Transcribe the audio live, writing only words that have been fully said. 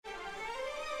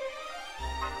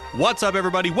What's up,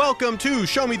 everybody? Welcome to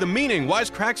Show Me the Meaning,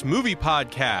 Wisecracks Movie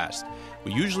Podcast.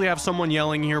 We usually have someone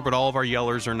yelling here, but all of our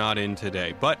yellers are not in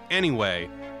today. But anyway,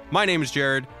 my name is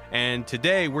Jared, and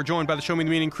today we're joined by the Show Me the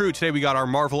Meaning crew. Today we got our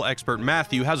Marvel expert,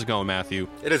 Matthew. How's it going, Matthew?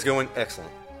 It is going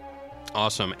excellent.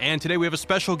 Awesome. And today we have a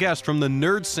special guest from the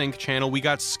NerdSync channel. We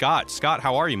got Scott. Scott,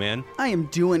 how are you, man? I am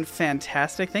doing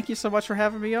fantastic. Thank you so much for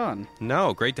having me on.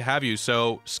 No, great to have you.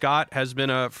 So Scott has been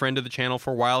a friend of the channel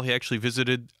for a while. He actually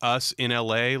visited us in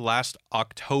LA last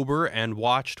October and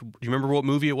watched, do you remember what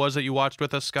movie it was that you watched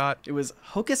with us, Scott? It was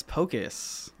Hocus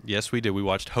Pocus. Yes, we did. We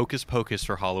watched Hocus Pocus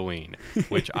for Halloween,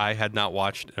 which I had not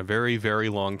watched in a very, very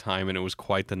long time, and it was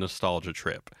quite the nostalgia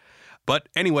trip. But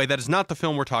anyway, that is not the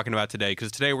film we're talking about today,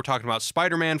 because today we're talking about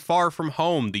Spider-Man Far From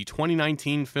Home, the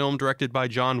 2019 film directed by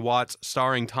Jon Watts,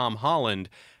 starring Tom Holland.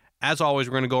 As always,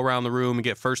 we're going to go around the room and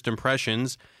get first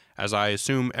impressions, as I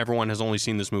assume everyone has only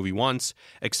seen this movie once,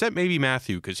 except maybe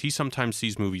Matthew, because he sometimes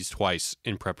sees movies twice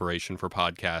in preparation for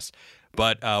podcasts.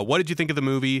 But what did you think of the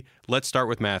movie? Let's start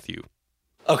with Matthew.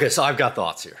 Okay, so I've got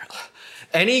thoughts here.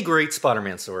 Any great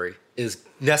Spider-Man story is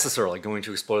necessarily going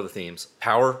to explore the themes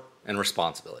power and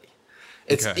responsibility.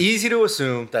 It's easy to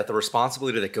assume that the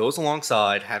responsibility that goes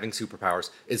alongside having superpowers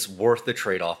is worth the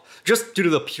trade-off, just due to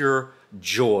the pure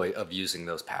joy of using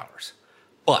those powers.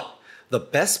 But the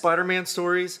best Spider-Man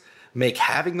stories make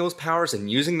having those powers and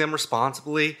using them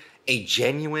responsibly a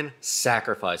genuine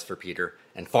sacrifice for Peter,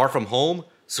 and Far From Home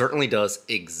certainly does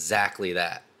exactly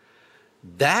that.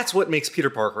 That's what makes Peter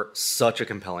Parker such a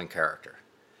compelling character.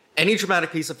 Any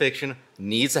dramatic piece of fiction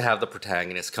needs to have the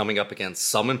protagonist coming up against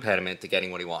some impediment to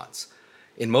getting what he wants.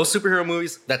 In most superhero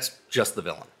movies, that's just the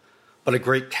villain. But a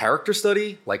great character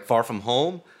study, like Far From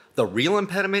Home, the real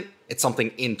impediment, it's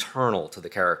something internal to the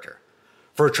character.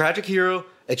 For a tragic hero,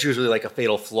 it's usually like a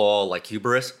fatal flaw like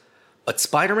hubris. But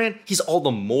Spider-Man, he's all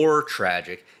the more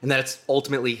tragic in that it's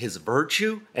ultimately his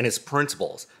virtue and his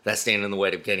principles that stand in the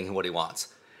way of getting what he wants.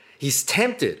 He's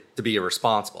tempted to be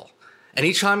irresponsible. And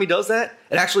each time he does that,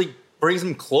 it actually brings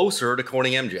him closer to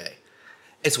courting MJ.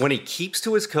 It's when he keeps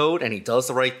to his code and he does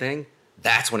the right thing,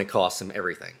 that's when it costs him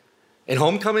everything. In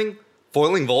Homecoming,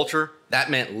 foiling Vulture, that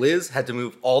meant Liz had to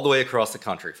move all the way across the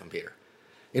country from Peter.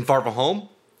 In Far From Home,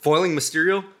 foiling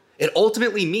Mysterio, it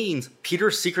ultimately means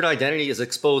Peter's secret identity is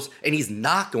exposed and he's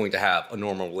not going to have a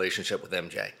normal relationship with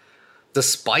MJ.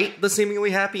 Despite the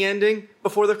seemingly happy ending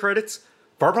before the credits,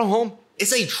 Far From Home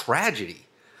is a tragedy.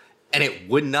 And it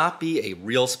would not be a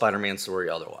real Spider-Man story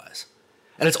otherwise.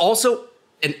 And it's also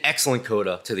an excellent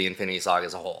coda to the Infinity Saga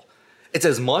as a whole. It's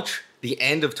as much the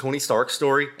end of Tony Stark's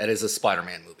story as it is a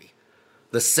Spider-Man movie.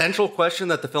 The central question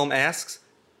that the film asks,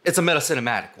 it's a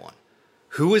meta-cinematic one.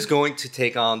 Who is going to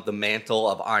take on the mantle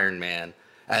of Iron Man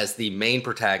as the main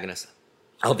protagonist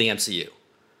of the MCU?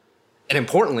 And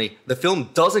importantly, the film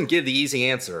doesn't give the easy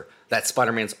answer that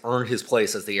Spider-Man's earned his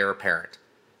place as the heir apparent.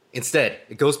 Instead,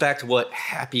 it goes back to what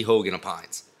Happy Hogan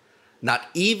opines. Not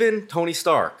even Tony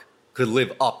Stark could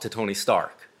live up to Tony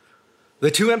Stark.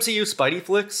 The two MCU Spidey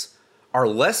flicks are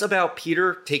less about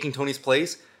Peter taking Tony's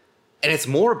place, and it's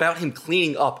more about him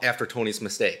cleaning up after Tony's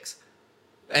mistakes.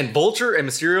 And Vulture and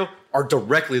Mysterio are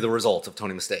directly the result of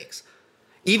Tony's mistakes.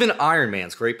 Even Iron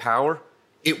Man's great power,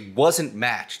 it wasn't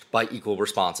matched by equal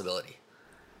responsibility.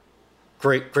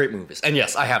 Great movies. And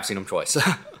yes, I have seen them twice.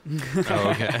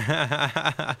 Okay.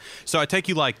 So I take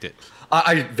you liked it.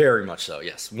 I very much so,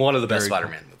 yes. One of the best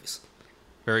Spider-Man movies.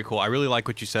 Very cool. I really like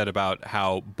what you said about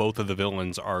how both of the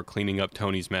villains are cleaning up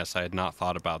Tony's mess. I had not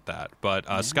thought about that. But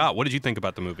Scott, what did you think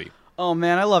about the movie? Oh,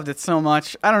 man, I loved it so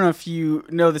much. I don't know if you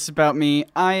know this about me.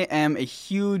 I am a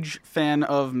huge fan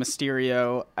of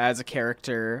Mysterio as a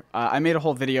character. I made a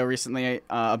whole video recently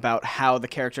about how the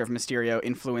character of Mysterio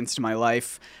influenced my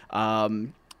life.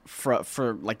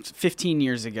 For like 15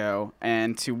 years ago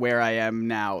and to where I am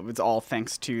now. It's all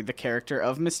thanks to the character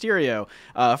of Mysterio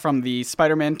from the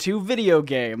Spider-Man 2 video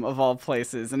game, of all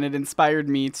places. And it inspired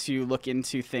me to look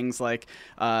into things like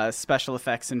special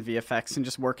effects and VFX and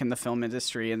just work in the film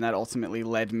industry. And that ultimately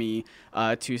led me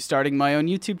to starting my own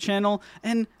YouTube channel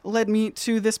and led me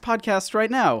to this podcast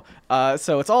right now.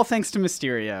 So it's all thanks to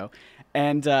Mysterio.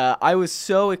 And I was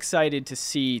so excited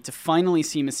to finally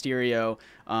see Mysterio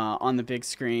on the big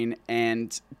screen,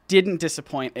 and didn't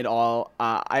disappoint at all.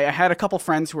 I had a couple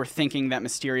friends who were thinking that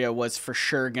Mysterio was for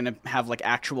sure going to have like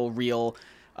actual real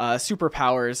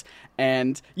superpowers,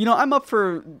 and I'm up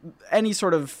for any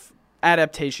sort of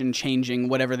adaptation changing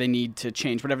whatever they need to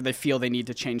change, whatever they feel they need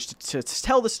to change to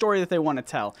tell the story that they want to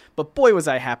tell. But boy, was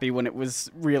I happy when it was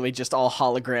really just all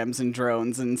holograms and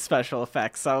drones and special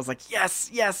effects. So I was like, yes,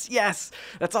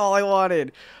 that's all I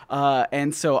wanted.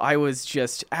 And so I was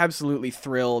just absolutely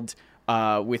thrilled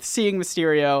with seeing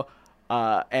Mysterio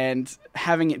and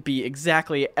having it be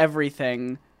exactly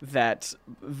everything that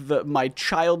my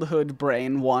childhood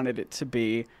brain wanted it to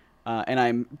be. And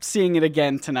I'm seeing it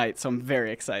again tonight, so I'm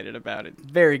very excited about it.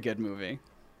 Very good movie.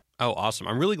 Oh, awesome.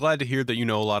 I'm really glad to hear that you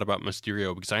know a lot about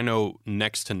Mysterio because I know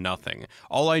next to nothing.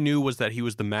 All I knew was that he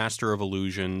was the master of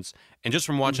illusions. And just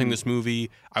from watching this movie,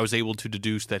 I was able to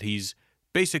deduce that he's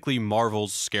basically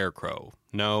Marvel's Scarecrow.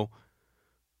 No?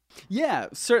 Yeah,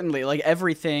 certainly. Like,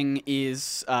 everything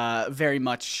is very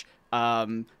much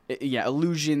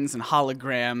illusions and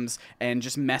holograms and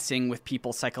just messing with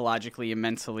people psychologically and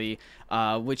mentally,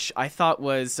 which I thought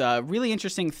was really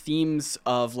interesting themes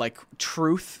of, like,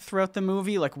 truth throughout the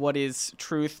movie. Like, what is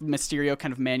truth? Mysterio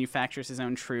kind of manufactures his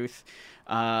own truth.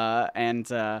 I don't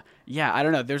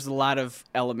know. There's a lot of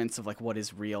elements of, like, what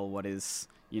is real, what is,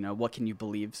 what can you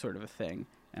believe sort of a thing.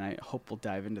 And I hope we'll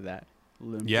dive into that a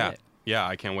little bit. Yeah,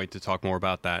 I can't wait to talk more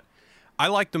about that. I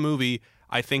like the movie.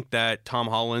 I think that Tom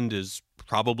Holland is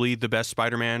probably the best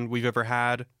Spider-Man we've ever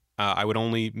had. I would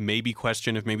only maybe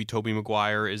question if maybe Tobey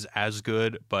Maguire is as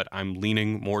good, but I'm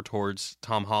leaning more towards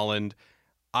Tom Holland.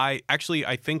 I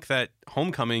think that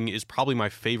Homecoming is probably my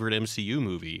favorite MCU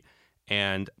movie.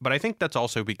 But I think that's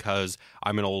also because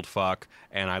I'm an old fuck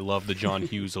and I love the John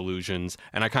Hughes illusions,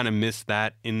 and I kind of miss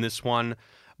that in this one.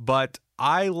 But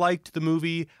I liked the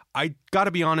movie. I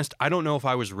gotta be honest, I don't know if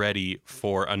I was ready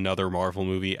for another Marvel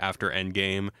movie after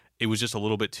Endgame. It was just a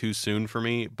little bit too soon for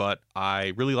me, but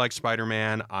I really like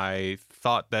Spider-Man. I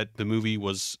thought that the movie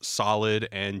was solid,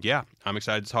 and yeah, I'm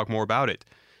excited to talk more about it.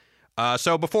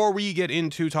 So before we get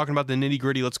into talking about the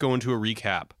nitty-gritty, let's go into a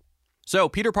recap. So,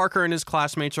 Peter Parker and his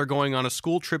classmates are going on a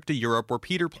school trip to Europe where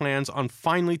Peter plans on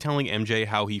finally telling MJ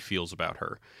how he feels about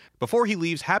her. Before he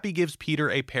leaves, Happy gives Peter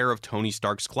a pair of Tony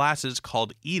Stark's glasses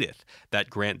called Edith that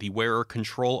grant the wearer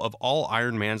control of all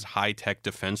Iron Man's high-tech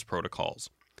defense protocols.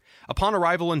 Upon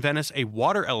arrival in Venice, a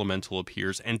water elemental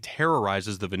appears and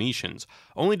terrorizes the Venetians,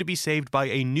 only to be saved by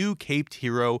a new caped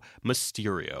hero,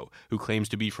 Mysterio, who claims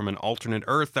to be from an alternate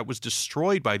Earth that was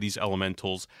destroyed by these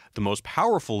elementals, the most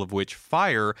powerful of which,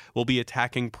 Fire, will be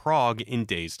attacking Prague in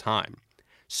days' time.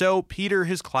 So, Peter,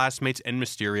 his classmates, and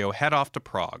Mysterio head off to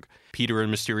Prague. Peter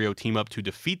and Mysterio team up to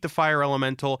defeat the Fire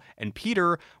Elemental, and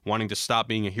Peter, wanting to stop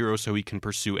being a hero so he can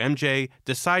pursue MJ,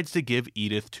 decides to give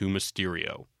Edith to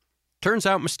Mysterio. Turns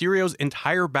out Mysterio's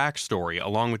entire backstory,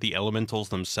 along with the elementals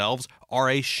themselves,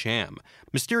 are a sham.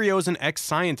 Mysterio is an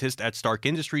ex-scientist at Stark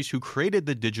Industries who created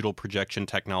the digital projection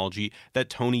technology that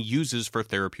Tony uses for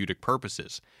therapeutic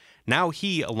purposes. Now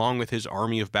he, along with his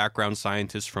army of background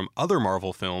scientists from other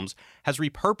Marvel films, has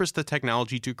repurposed the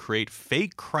technology to create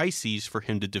fake crises for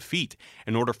him to defeat,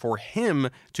 in order for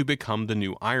him to become the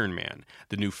new Iron Man,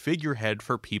 the new figurehead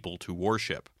for people to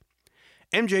worship.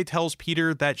 MJ tells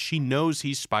Peter that she knows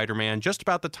he's Spider-Man just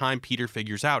about the time Peter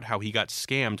figures out how he got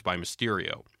scammed by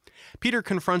Mysterio. Peter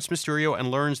confronts Mysterio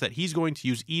and learns that he's going to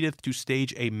use Edith to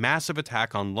stage a massive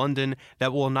attack on London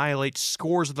that will annihilate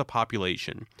scores of the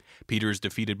population. Peter is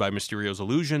defeated by Mysterio's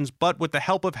illusions, but with the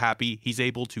help of Happy, he's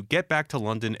able to get back to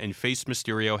London and face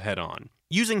Mysterio head-on.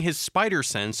 Using his spider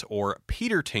sense, or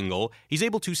Peter Tingle, he's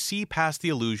able to see past the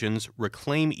illusions,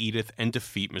 reclaim Edith, and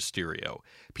defeat Mysterio.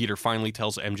 Peter finally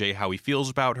tells MJ how he feels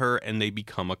about her, and they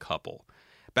become a couple.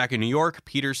 Back in New York,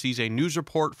 Peter sees a news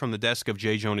report from the desk of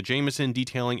J. Jonah Jameson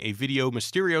detailing a video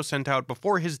Mysterio sent out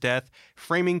before his death,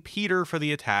 framing Peter for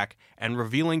the attack and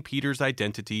revealing Peter's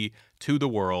identity to the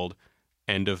world.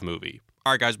 End of movie.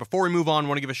 All right, guys, before we move on, I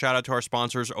want to give a shout out to our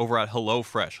sponsors over at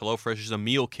HelloFresh. HelloFresh is a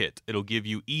meal kit. It'll give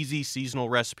you easy seasonal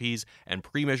recipes and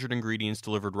pre-measured ingredients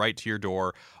delivered right to your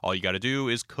door. All you got to do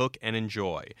is cook and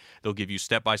enjoy. They'll give you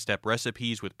step-by-step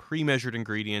recipes with pre-measured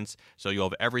ingredients, so you'll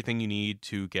have everything you need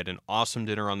to get an awesome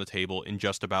dinner on the table in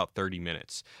just about 30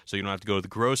 minutes. So you don't have to go to the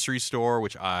grocery store,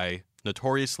 which I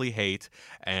notoriously hate,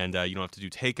 and you don't have to do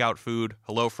takeout food.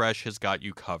 HelloFresh has got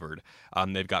you covered.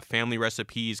 They've got family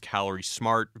recipes, calorie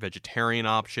smart, vegetarian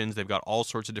options. They've got all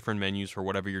sorts of different menus for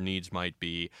whatever your needs might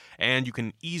be, and you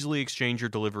can easily exchange your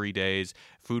delivery days,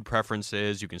 food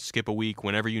preferences. You can skip a week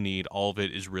whenever you need. All of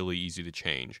it is really easy to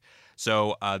change.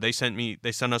 So they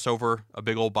sent us over a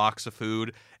big old box of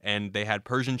food, and they had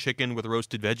Persian chicken with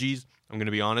roasted veggies. I'm going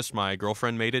to be honest, my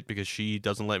girlfriend made it because she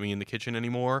doesn't let me in the kitchen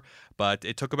anymore, but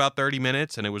it took about 30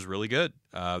 minutes, and it was really good.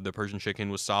 The Persian chicken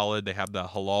was solid. They have the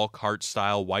halal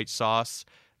cart-style white sauce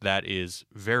that is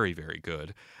very, very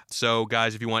good. So,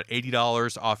 guys, if you want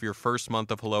 $80 off your first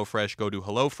month of HelloFresh, go to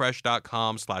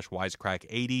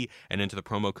HelloFresh.com/Wisecrack80 and enter the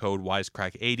promo code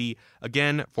Wisecrack80.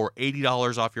 Again, for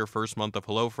 $80 off your first month of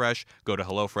HelloFresh, go to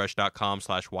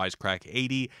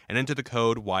HelloFresh.com/Wisecrack80 and enter the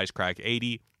code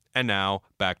Wisecrack80. And now,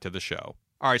 back to the show.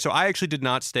 All right, so I actually did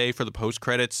not stay for the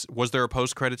post-credits. Was there a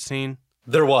post-credits scene?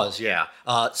 There was, yeah.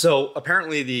 So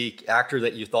apparently the actor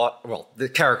that you thought, well, the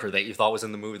character that you thought was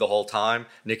in the movie the whole time,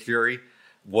 Nick Fury,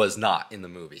 was not in the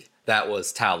movie. That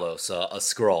was Talos, a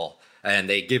Skrull. And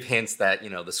they give hints that, the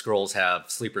Skrulls have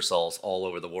sleeper cells all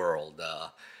over the world.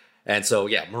 And so,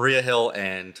 yeah, Maria Hill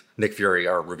and Nick Fury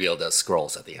are revealed as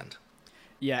Skrulls at the end.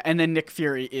 Yeah, and then Nick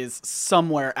Fury is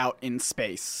somewhere out in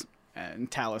space,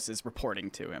 and Talos is reporting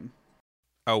to him.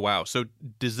 Oh, wow. So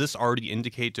does this already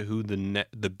indicate to who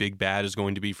the big bad is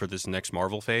going to be for this next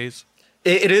Marvel phase?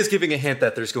 It is giving a hint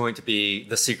that there's going to be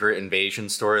the secret invasion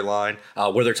storyline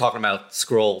where they're talking about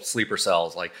Skrull sleeper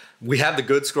cells. Like, we have the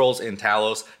good Skrulls in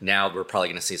Talos. Now we're probably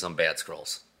going to see some bad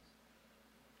Skrulls.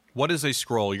 What is a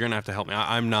Skrull? You're going to have to help me.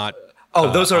 I'm not...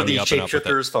 Oh, those are the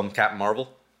shapeshifters from Captain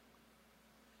Marvel?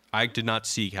 I did not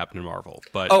see Captain Marvel,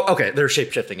 but... Oh, okay. They're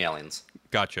shape-shifting aliens.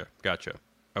 Gotcha.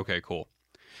 Okay, cool.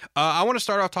 I want to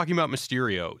start off talking about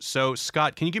Mysterio. So,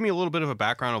 Scott, can you give me a little bit of a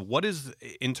background of what is,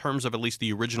 in terms of at least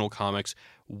the original comics,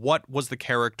 what was the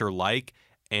character like?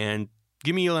 And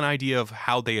give me an idea of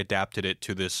how they adapted it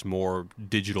to this more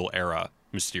digital era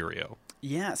Mysterio.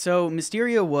 Yeah, so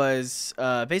Mysterio was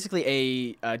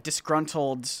basically a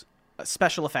disgruntled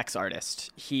special effects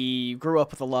artist. He grew up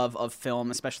with a love of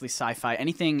film, especially sci-fi,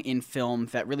 anything in film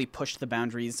that really pushed the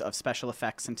boundaries of special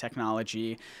effects and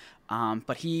technology.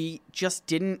 But he just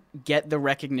didn't get the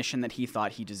recognition that he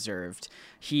thought he deserved.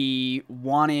 He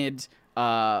wanted,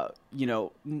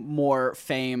 more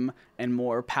fame and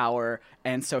more power,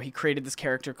 and so he created this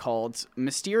character called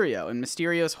Mysterio. And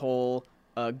Mysterio's whole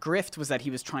grift was that he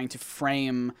was trying to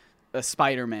frame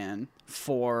Spider-Man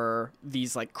for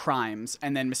these crimes,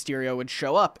 and then Mysterio would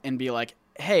show up and be like,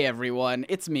 "Hey everyone,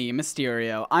 it's me,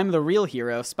 Mysterio. I'm the real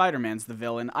hero. Spider-Man's the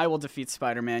villain. I will defeat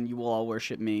Spider-Man. You will all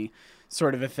worship me."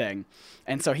 Sort of a thing.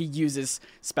 And so he uses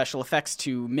special effects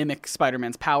to mimic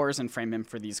Spider-Man's powers and frame him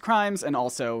for these crimes, and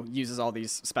also uses all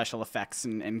these special effects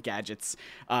and gadgets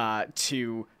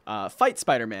to fight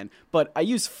Spider-Man. But I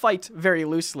use fight very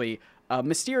loosely.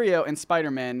 Mysterio and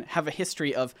Spider-Man have a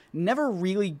history of never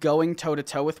really going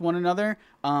toe-to-toe with one another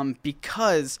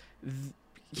because...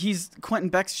 Quentin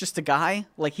Beck's just a guy.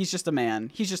 He's just a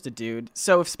man. He's just a dude.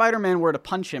 So if Spider-Man were to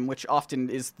punch him, which often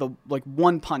is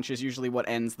one punch is usually what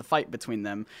ends the fight between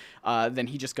them, then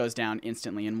he just goes down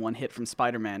instantly in one hit from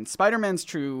Spider-Man. Spider-Man's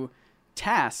true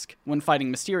task when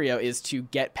fighting Mysterio is to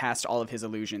get past all of his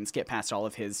illusions, get past all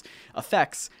of his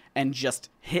effects, and just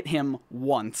hit him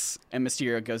once, and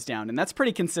Mysterio goes down. And that's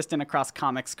pretty consistent across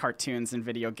comics, cartoons, and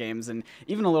video games, and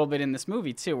even a little bit in this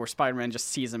movie, too, where Spider-Man just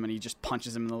sees him and he just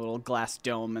punches him in the little glass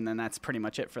dome, and then that's pretty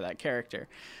much it for that character.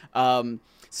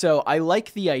 So I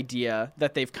like the idea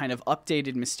that they've kind of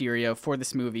updated Mysterio for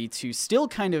this movie to still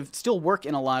work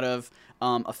in a lot of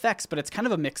effects, but it's kind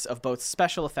of a mix of both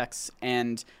special effects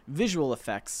and visual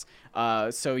effects.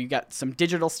 So you got some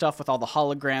digital stuff with all the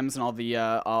holograms and all the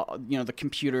the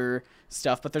computer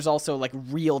stuff, but there's also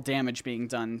real damage being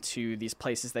done to these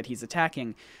places that he's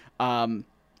attacking. And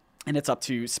it's up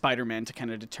to Spider-Man to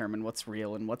kind of determine what's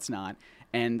real and what's not.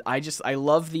 And I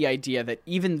love the idea that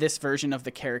even this version of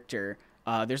the character,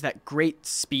 there's that great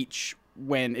speech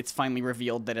when it's finally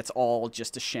revealed that it's all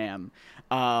just a sham.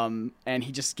 And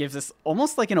he just gives us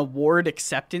almost like an award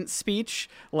acceptance speech.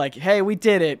 Hey, we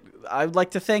did it. I'd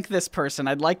like to thank this person.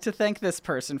 I'd like to thank this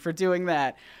person for doing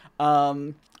that.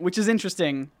 Which is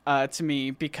interesting to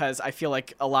me because I feel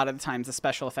like a lot of the times the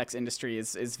special effects industry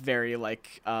is very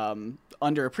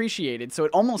underappreciated. So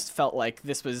it almost felt like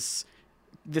this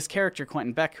character,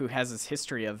 Quentin Beck, who has this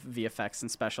history of VFX and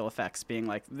special effects, being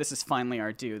like, this is finally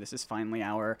our due. This is finally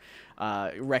our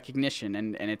recognition.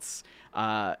 And it's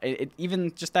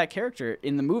even just that character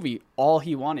in the movie, all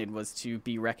he wanted was to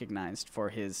be recognized for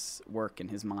his work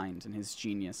and his mind and his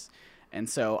genius. And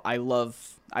so I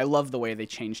love the way they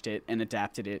changed it and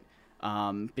adapted it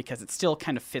because it still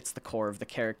kind of fits the core of the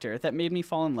character that made me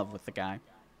fall in love with the guy.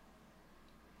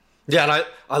 Yeah, and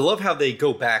I love how they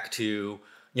go back to,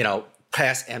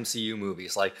 past MCU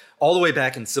movies. All the way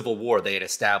back in Civil War, they had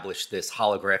established this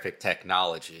holographic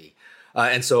technology.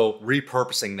 And so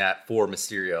repurposing that for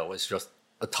Mysterio was just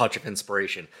a touch of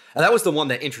inspiration. And that was the one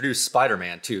that introduced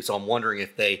Spider-Man, too. So I'm wondering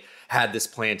if they had this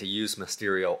plan to use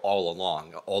Mysterio all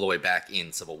along, all the way back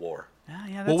in Civil War.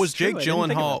 Yeah, that's was true. Jake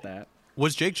Gyllenhaal...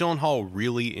 Was Jake Gyllenhaal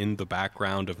really in the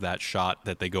background of that shot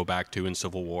that they go back to in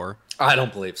Civil War? I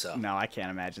don't believe so. No, I can't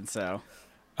imagine so.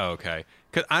 Okay.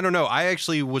 'Cause I don't know. I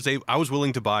actually I was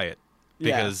willing to buy it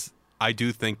because I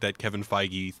do think that Kevin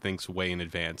Feige thinks way in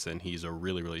advance, and he's a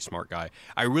really, really smart guy.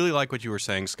 I really like what you were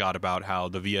saying, Scott, about how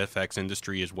the VFX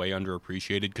industry is way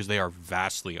underappreciated because they are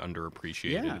vastly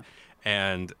underappreciated. Yeah.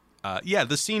 And yeah,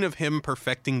 the scene of him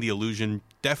perfecting the illusion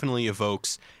definitely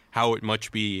evokes how it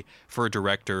must be for a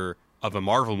director of a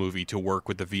Marvel movie to work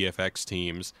with the VFX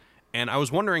teams. And I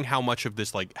was wondering how much of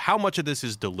this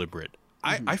is deliberate.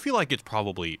 I feel like it's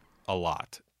probably a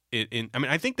lot.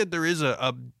 I think that there is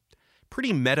a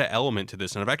pretty meta element to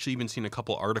this, and I've actually even seen a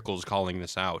couple articles calling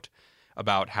this out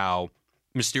about how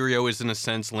Mysterio is in a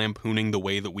sense lampooning the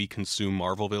way that we consume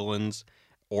Marvel villains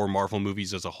or Marvel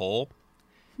movies as a whole.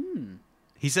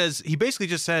 He basically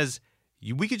just says,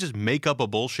 we could just make up a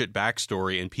bullshit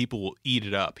backstory and people will eat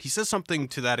it up. He says something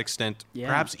to that extent,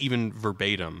 perhaps even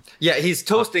verbatim. Yeah, he's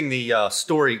toasting the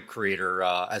story creator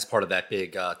as part of that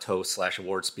big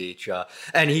toast/award speech.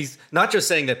 And he's not just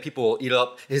saying that people will eat it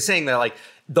up. He's saying that, like,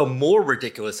 the more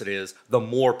ridiculous it is, the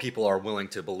more people are willing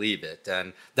to believe it.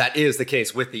 And that is the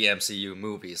case with the MCU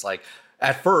movies. Like,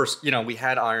 at first, we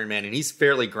had Iron Man, and he's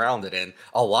fairly grounded. And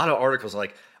a lot of articles are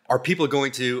like, are people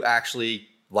going to actually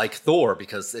like Thor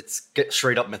because it's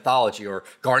straight up mythology, or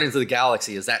Guardians of the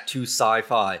Galaxy, is that too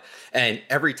sci-fi? And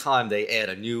every time they add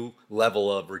a new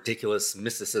level of ridiculous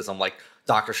mysticism like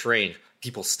Doctor Strange,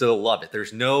 people still love it.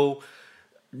 There's no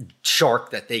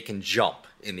shark that they can jump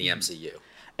in the MCU.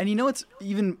 And what's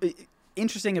even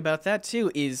interesting about that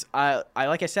too is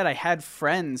like I said, I had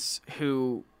friends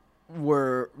who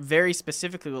were very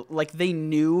specifically, like, they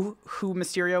knew who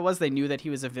Mysterio was. They knew that he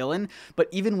was a villain. But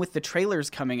even with the trailers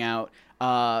coming out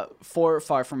for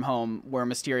Far From Home, where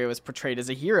Mysterio is portrayed as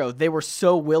a hero, they were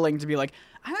so willing to be like,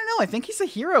 I don't know, I think he's a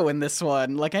hero in this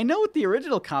one. Like, I know what the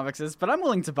original comics is, but I'm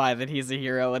willing to buy that he's a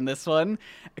hero in this one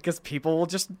because people will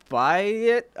just buy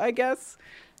it, I guess.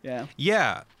 Yeah.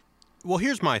 Yeah. Well,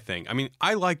 here's my thing. I mean,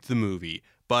 I liked the movie,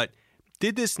 but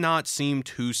did this not seem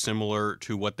too similar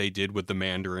to what they did with the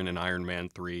Mandarin in Iron Man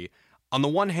 3? On the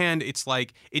one hand, it's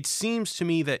like, it seems to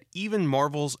me that even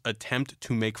Marvel's attempt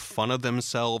to make fun of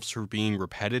themselves for being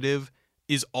repetitive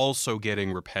is also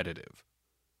getting repetitive.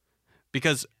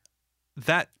 Because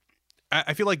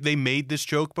I feel like they made this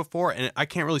joke before, and I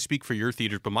can't really speak for your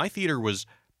theaters, but my theater was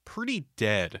pretty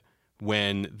dead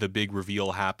when the big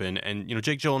reveal happened. And,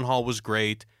 Jake Gyllenhaal was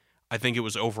great. I think it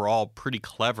was overall pretty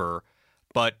clever,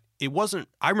 but it wasn't.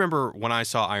 I remember when I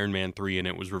saw Iron Man 3 and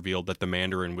it was revealed that the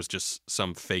Mandarin was just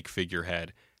some fake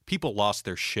figurehead. People lost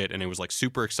their shit, and it was like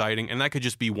super exciting, and that could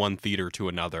just be one theater to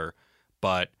another.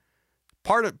 But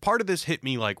part of this hit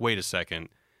me like, wait a second.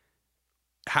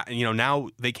 Now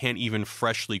they can't even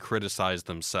freshly criticize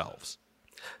themselves.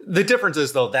 The difference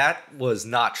is, though, that was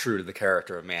not true to the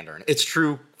character of Mandarin. It's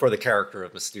true for the character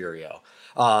of Mysterio.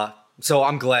 So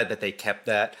I'm glad that they kept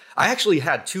that. I actually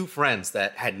had two friends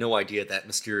that had no idea that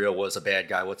Mysterio was a bad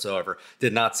guy whatsoever,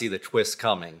 did not see the twist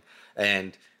coming.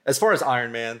 And as far as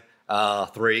Iron Man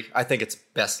 3, I think it's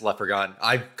best left forgotten.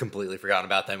 I've completely forgotten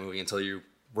about that movie until you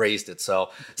raised it. So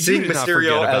seeing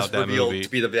Mysterio as revealed to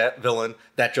be the villain,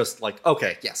 that just like,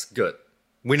 okay, yes, good.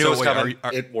 We knew it was coming.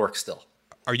 It works still.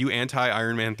 Are you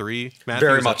anti-Iron Man 3, Matthew?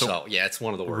 Very much so. Yeah, it's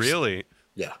one of the worst. Really?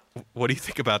 Yeah. What do you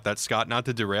think about that, Scott? Not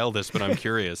to derail this, but I'm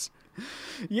curious.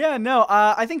 Yeah, no,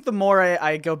 I think the more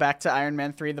I go back to Iron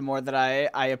Man 3, the more that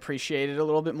I appreciate it a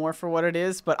little bit more for what it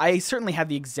is. But I certainly had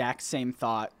the exact same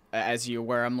thought as you,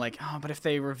 where I'm like, oh, but if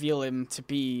they reveal him to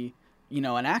be,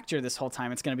 an actor this whole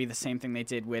time, it's going to be the same thing they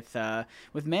did with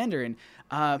Mandarin.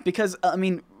 Because, I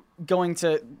mean, going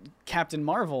to Captain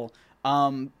Marvel,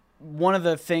 one of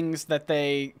the things that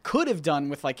they could have done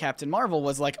with like Captain Marvel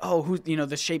was like, oh, who,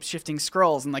 the shape-shifting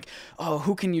Skrulls, and like, oh,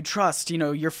 who can you trust?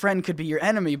 Your friend could be your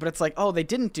enemy. But it's like, oh, they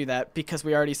didn't do that because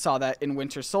we already saw that in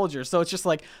Winter Soldier. So it's just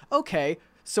like, okay,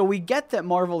 so we get that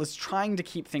Marvel is trying to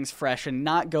keep things fresh and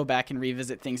not go back and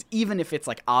revisit things, even if it's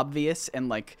like obvious and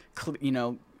like,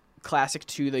 classic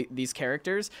to these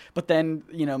characters. But then,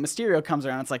 Mysterio comes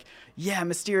around. It's like, yeah,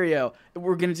 Mysterio,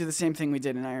 we're going to do the same thing we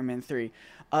did in Iron Man 3.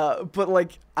 But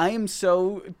like, I'm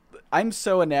so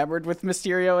enamored with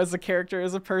Mysterio as a character,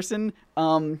 as a person,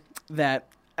 that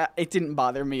it didn't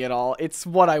bother me at all. It's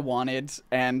what I wanted,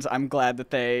 and I'm glad that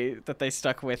they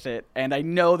stuck with it. And I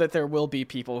know that there will be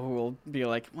people who will be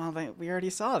like, well, we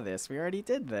already saw this, we already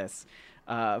did this.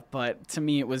 But to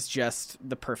me, it was just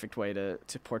the perfect way to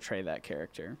portray that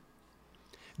character.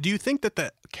 Do you think that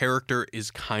the character is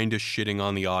kind of shitting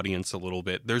on the audience a little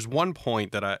bit? There's one part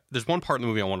in the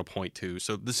movie I want to point to.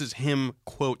 So this is him,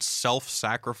 quote,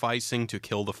 self-sacrificing to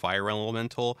kill the fire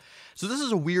elemental. So this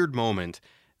is a weird moment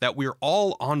that we're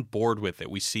all on board with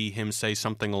it. We see him say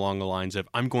something along the lines of,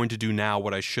 I'm going to do now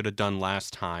what I should have done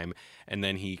last time. And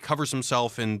then he covers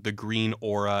himself in the green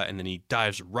aura, and then he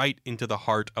dives right into the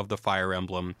heart of the fire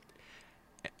emblem.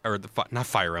 Or the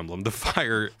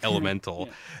fire elemental.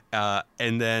 Yeah.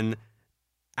 And then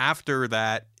after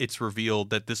that, it's revealed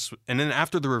that this, and then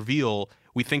after the reveal,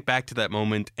 we think back to that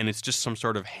moment and it's just some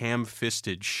sort of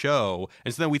ham-fisted show.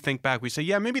 And so then we think back, we say,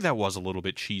 yeah, maybe that was a little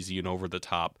bit cheesy and over the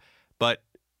top. But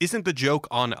isn't the joke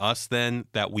on us then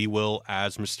that we will,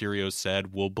 as Mysterio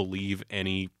said, will believe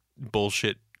any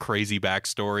bullshit, crazy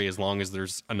backstory as long as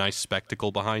there's a nice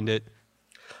spectacle behind it?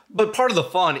 But part of the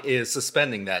fun is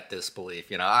suspending that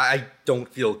disbelief. I don't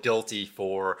feel guilty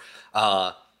for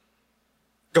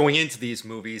going into these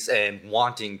movies and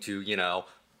wanting to,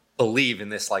 believe in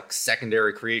this like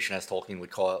secondary creation, as Tolkien would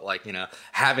call it, like,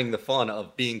 having the fun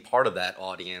of being part of that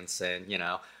audience and.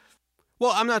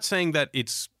 Well, I'm not saying that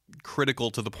it's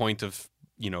critical to the point of,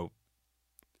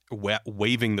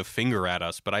 waving the finger at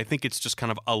us, but I think it's just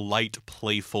kind of a light,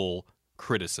 playful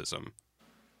criticism.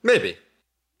 Maybe.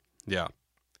 Yeah.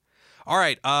 All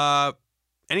right.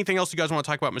 Anything else you guys want to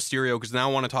talk about Mysterio? Because now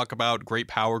I want to talk about great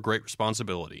power, great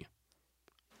responsibility.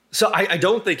 So I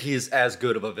don't think he's as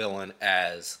good of a villain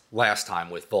as last time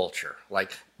with Vulture.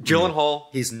 Like, Gyllenhaal,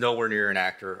 he's nowhere near an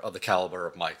actor of the caliber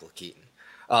of Michael Keaton.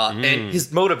 And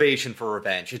his motivation for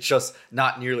revenge, it's just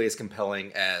not nearly as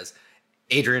compelling as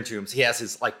Adrian Toomes. He has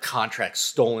his like contract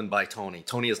stolen by Tony.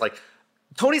 Tony's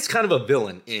kind of a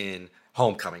villain in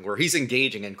Homecoming, where he's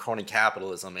engaging in crony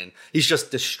capitalism and he's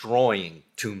just destroying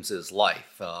Toomes'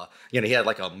 life. He had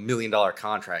like $1 million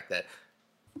contract that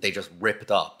they just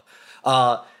ripped up.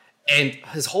 And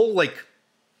his whole like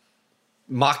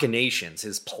machinations,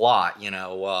 his plot,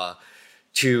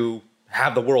 to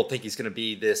have the world think he's going to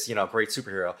be this, great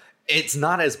superhero. It's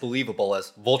not as believable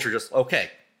as Vulture just,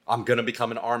 okay, I'm going to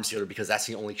become an arms dealer because that's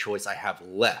the only choice I have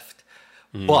left.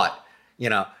 But,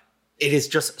 it is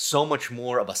just so much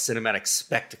more of a cinematic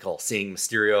spectacle seeing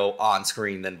Mysterio on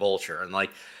screen than Vulture. And like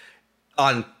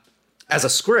as a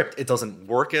script, it doesn't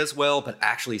work as well, but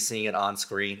actually seeing it on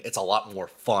screen, it's a lot more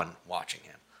fun watching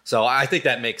him. So I think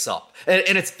that makes up.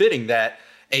 And it's fitting that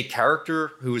a character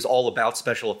who is all about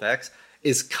special effects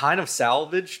is kind of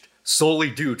salvaged solely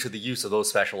due to the use of those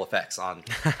special effects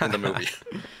in the movie.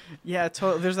 Yeah,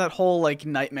 there's that whole like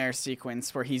nightmare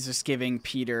sequence where he's just giving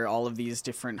Peter all of these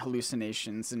different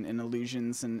hallucinations and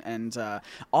illusions, and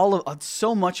all of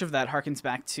so much of that harkens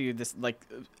back to this like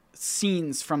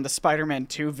scenes from the Spider-Man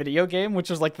 2 video game, which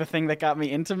was like the thing that got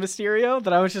me into Mysterio,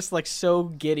 that I was just like so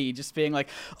giddy, just being like,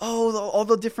 oh, all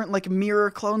the different like mirror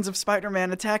clones of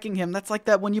Spider-Man attacking him. That's like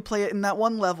that when you play it in that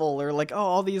one level, or like, oh,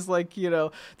 all these like,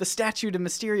 the statue to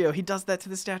Mysterio, he does that to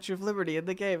the Statue of Liberty in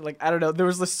the game. Like, I don't know, there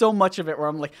was just so much of it where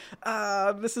I'm like,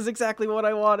 this is exactly what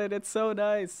I wanted. It's so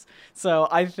nice. So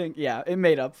I think, yeah, it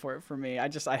made up for it for me.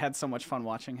 I had so much fun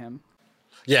watching him.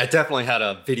 Yeah, it definitely had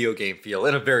a video game feel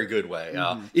in a very good way.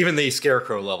 Even the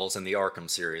Scarecrow levels in the Arkham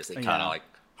series, they kind of like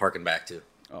harken back to.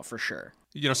 Oh, for sure.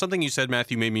 Something you said,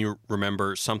 Matthew, made me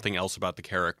remember something else about the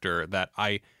character that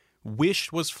I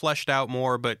wish was fleshed out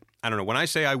more, but I don't know. When I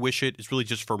say I wish it's really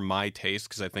just for my taste,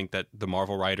 because I think that the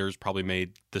Marvel writers probably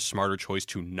made the smarter choice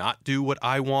to not do what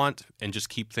I want and just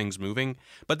keep things moving.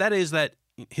 But that is that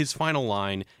his final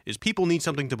line is, people need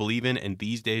something to believe in, and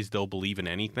these days they'll believe in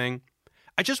anything.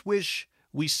 I just wish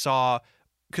we saw,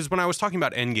 because when I was talking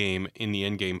about Endgame in the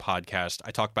Endgame podcast,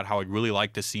 I talked about how I'd really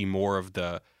like to see more of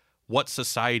what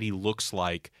society looks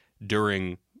like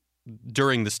during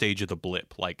the stage of the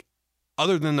blip. Like,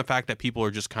 other than the fact that people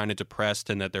are just kind of depressed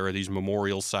and that there are these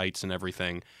memorial sites and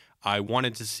everything, I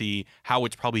wanted to see how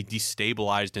it's probably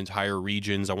destabilized entire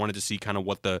regions. I wanted to see kind of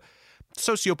what the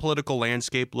socio-political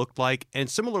landscape looked like. And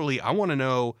similarly, I want to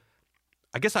know,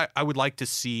 I guess I would like to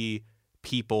see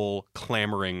people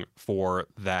clamoring for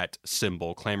that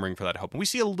symbol, clamoring for that hope. And we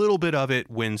see a little bit of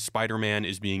it when Spider-Man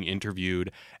is being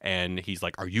interviewed and he's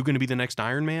like, are you going to be the next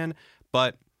Iron Man?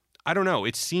 But I don't know.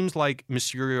 It seems like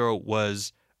Mysterio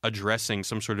was addressing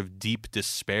some sort of deep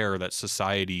despair that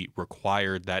society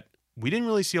required that we didn't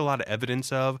really see a lot of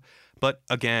evidence of. But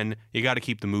again, you got to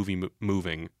keep the movie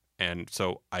moving. And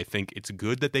so I think it's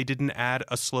good that they didn't add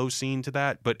a slow scene to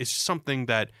that, but it's something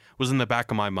that was in the back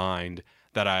of my mind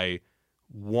that I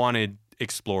wanted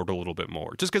explored a little bit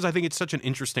more, just because I think it's such an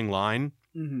interesting line.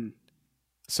 Mm-hmm.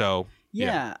 So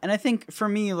yeah, and I think for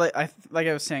me, like I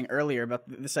was saying earlier about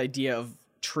this idea of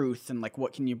truth and like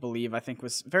what can you believe, I think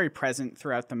was very present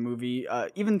throughout the movie,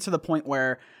 even to the point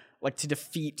where, like, to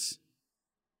defeat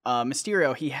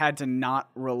Mysterio,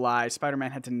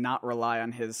 Spider-Man had to not rely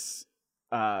on his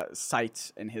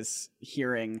sight and his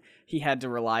hearing. He had to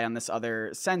rely on this other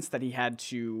sense that he had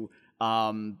to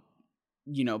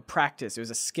practice. It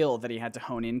was a skill that he had to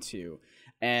hone into.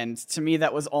 And to me,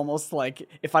 that was almost like,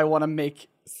 if I want to make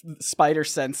Spider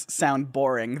Sense sound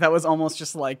boring, that was almost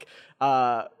just like,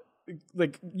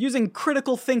 like using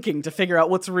critical thinking to figure out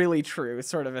what's really true,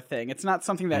 sort of a thing. It's not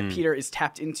something that Peter is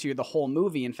tapped into the whole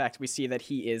movie. In fact, we see that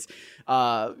he is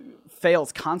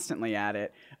fails constantly at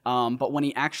it. But when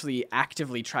he actually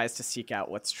actively tries to seek out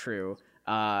what's true,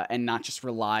 and not just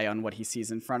rely on what he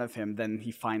sees in front of him, then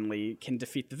he finally can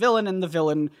defeat the villain. And the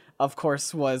villain, of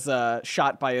course, was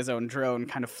shot by his own drone,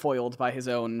 kind of foiled by his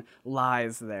own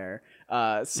lies there.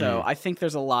 So I think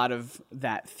there's a lot of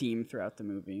that theme throughout the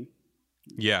movie.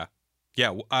 Yeah.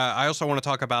 Yeah. I also want to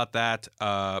talk about that.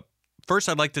 First,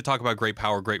 I'd like to talk about great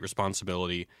power, great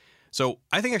responsibility. So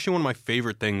I think actually one of my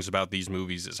favorite things about these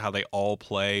movies is how they all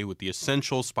play with the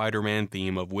essential Spider-Man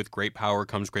theme of with great power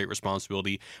comes great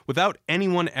responsibility without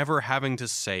anyone ever having to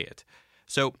say it.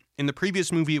 So in the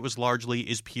previous movie, it was largely,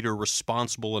 is Peter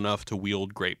responsible enough to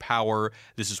wield great power?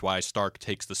 This is why Stark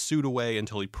takes the suit away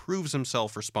until he proves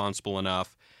himself responsible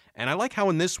enough. And I like how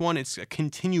in this one, it's a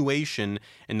continuation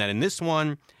in that in this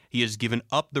one, he has given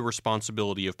up the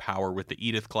responsibility of power with the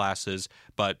Edith glasses,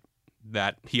 but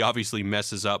that he obviously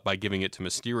messes up by giving it to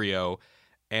Mysterio.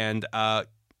 And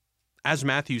as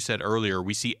Matthew said earlier,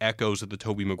 we see echoes of the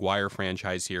Tobey Maguire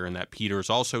franchise here, in that Peter is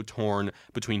also torn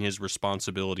between his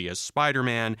responsibility as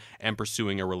Spider-Man and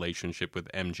pursuing a relationship with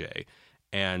MJ.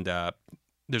 And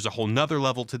there's a whole nother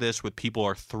level to this, with people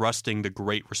are thrusting the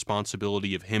great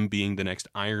responsibility of him being the next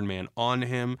Iron Man on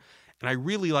him. And I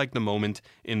really like the moment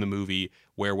in the movie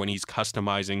where when he's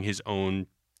customizing his own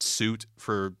suit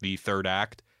for the third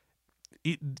act,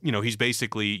 he's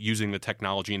basically using the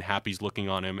technology, and Happy's looking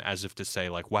on him as if to say,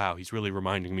 like, wow, he's really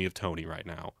reminding me of Tony right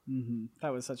now. Mm-hmm.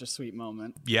 That was such a sweet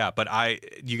moment. Yeah, but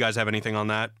you guys have anything on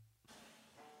that?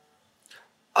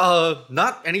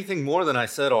 Not anything more than I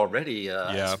said already,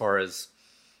 as far as,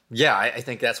 I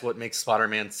think that's what makes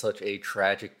Spider-Man such a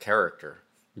tragic character.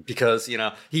 Because,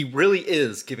 he really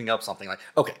is giving up something. Like,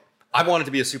 okay, I wanted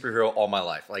to be a superhero all my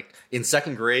life. Like, in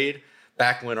second grade,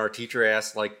 back when our teacher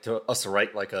asked, us to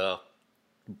write, a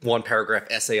one-paragraph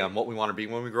essay on what we want to be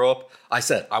when we grow up, I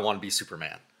said, I want to be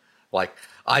Superman. Like,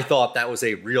 I thought that was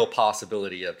a real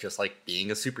possibility of just, being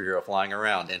a superhero flying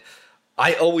around. And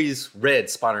I always read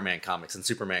Spider-Man comics and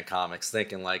Superman comics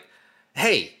thinking,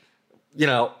 hey,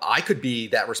 I could be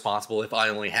that responsible if I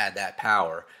only had that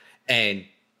power. And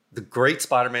the great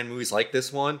Spider-Man movies like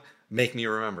this one make me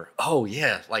remember, oh,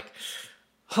 yeah,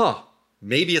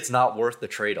 maybe it's not worth the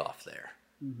trade-off there.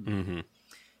 Mm-hmm.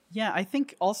 Yeah, I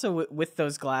think also with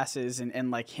those glasses and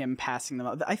him passing them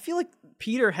out, I feel like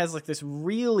Peter has this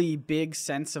really big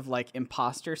sense of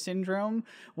imposter syndrome,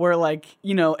 where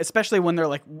especially when they're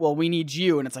well, we need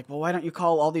you, and it's well, why don't you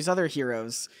call all these other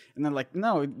heroes? And they're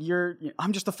no,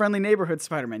 I'm just a friendly neighborhood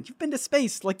Spider-Man. You've been to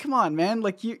space, come on, man,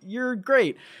 you're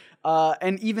great.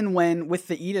 And even when with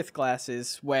the Edith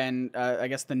glasses, when I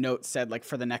guess the note said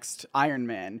for the next Iron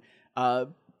Man,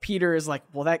 Peter is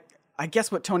well, that. I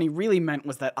guess what Tony really meant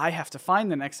was that I have to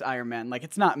find the next Iron Man.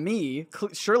 It's not me.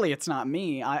 Surely it's not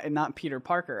me, not Peter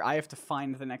Parker. I have to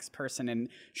find the next person. And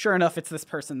sure enough, it's this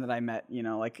person that I met,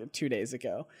 2 days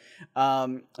ago.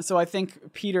 So I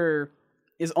think Peter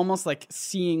is almost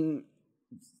seeing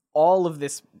all of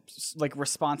this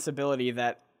responsibility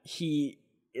that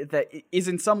is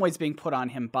in some ways being put on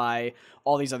him by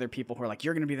all these other people who are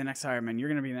you're going to be the next Iron Man. You're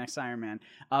going to be the next Iron Man.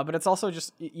 But it's also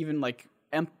just even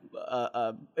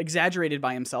exaggerated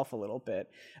by himself a little bit,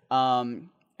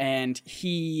 and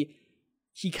he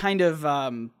kind of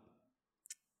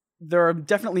there are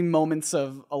definitely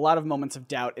a lot of moments of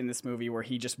doubt in this movie where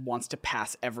he just wants to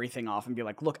pass everything off and be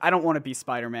look, I don't want to be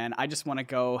Spider-Man. I just want to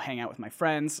go hang out with my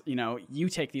friends. You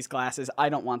take these glasses. I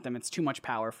don't want them. It's too much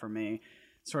power for me,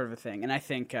 sort of a thing. And I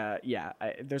think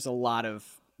there's a lot of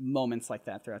moments like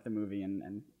that throughout the movie,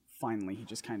 and finally he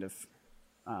just kind of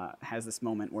has this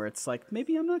moment where it's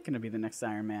maybe I'm not going to be the next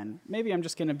Iron Man. Maybe I'm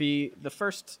just going to be the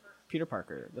first Peter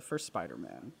Parker, the first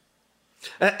Spider-Man.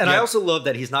 And I also love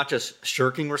that he's not just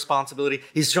shirking responsibility.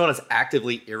 He's shown as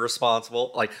actively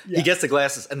irresponsible. He gets the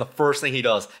glasses, and the first thing he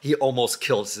does, he almost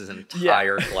kills his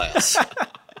entire class.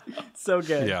 So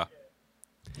good. Yeah.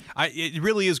 It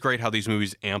really is great how these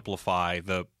movies amplify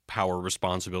the power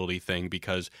responsibility thing,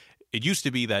 because it used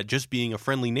to be that just being a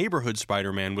friendly neighborhood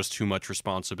Spider-Man was too much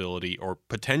responsibility, or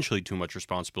potentially too much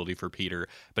responsibility for Peter.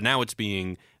 But now it's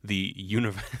being the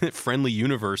friendly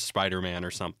universe Spider-Man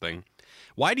or something.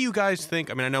 Why do you guys think,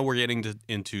 I know we're getting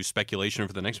into speculation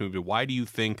for the next movie, but why do you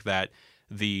think that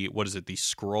the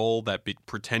Skrull that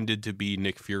pretended to be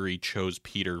Nick Fury chose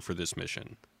Peter for this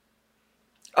mission?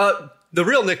 The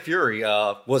real Nick Fury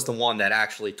was the one that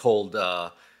actually told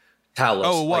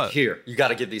Talos, here, you got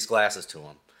to give these glasses to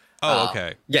him. Oh,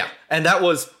 okay. Yeah, and that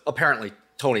was apparently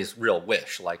Tony's real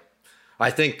wish. I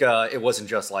think it wasn't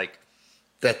just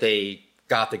that they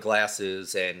got the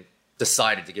glasses and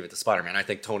decided to give it to Spider-Man. I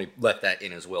think Tony left that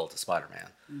in his will to Spider-Man.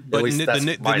 But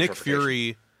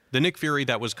the Nick Fury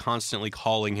that was constantly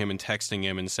calling him and texting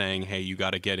him and saying, hey, you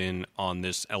got to get in on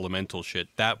this elemental shit,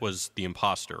 that was the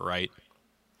imposter, right?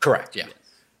 Correct, yeah.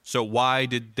 So why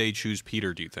did they choose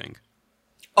Peter, do you think?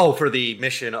 Oh, for the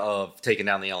mission of taking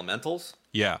down the elementals?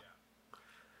 Yeah.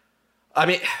 I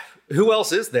mean, who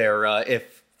else is there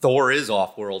if Thor is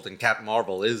off-world and Captain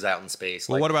Marvel is out in space?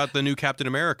 Well, what about the new Captain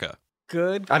America?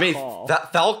 Good I mean, call.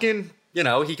 Falcon, you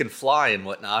know, he can fly and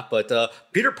whatnot, but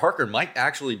Peter Parker might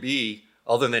actually be,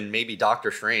 other than maybe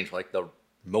Doctor Strange, like the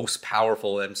most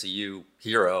powerful MCU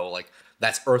hero. Like,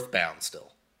 that's Earthbound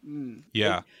still.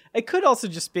 Yeah. It could also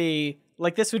just be,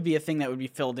 like, this would be a thing that would be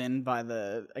filled in by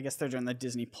I guess they're doing the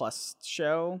Disney Plus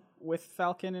show with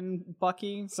Falcon and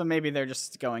Bucky, so maybe they're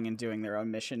just going and doing their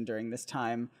own mission during this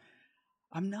time.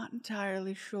 I'm not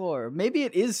entirely sure. Maybe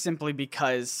it is simply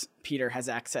because Peter has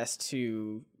access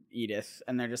to Edith,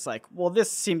 and they're just like, well, this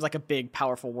seems like a big,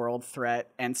 powerful world threat,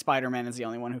 and Spider-Man is the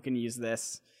only one who can use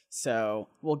this, so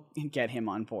we'll get him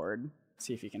on board,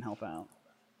 see if he can help out.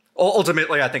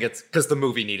 Ultimately, I think it's because the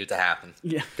movie needed to happen.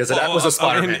 Yeah. Because that was a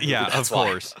Spider-Man movie, yeah, that's of why.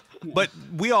 course. But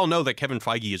we all know that Kevin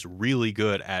Feige is really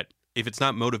good at, if it's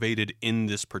not motivated in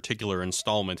this particular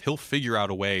installment, he'll figure out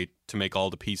a way to make all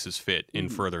the pieces fit in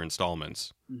further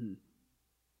installments. Mm-hmm.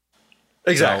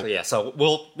 Exactly, yeah. So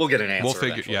we'll get an answer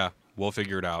eventually. We'll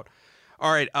figure it out.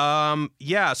 All right.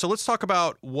 So let's talk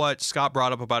about what Scott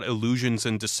brought up about illusions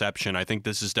and deception. I think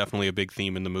this is definitely a big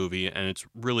theme in the movie, and it's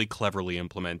really cleverly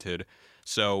implemented.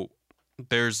 So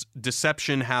there's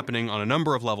deception happening on a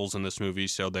number of levels in this movie.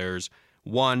 So there's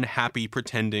one, Happy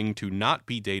pretending to not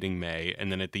be dating May,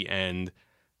 and then at the end,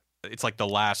 it's like the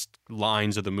last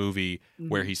lines of the movie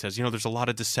where he says, there's a lot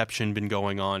of deception been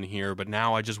going on here, but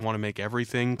now I just want to make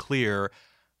everything clear.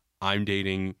 I'm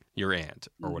dating your aunt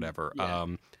or whatever. Yeah.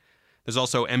 There's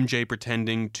also MJ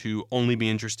pretending to only be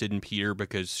interested in Peter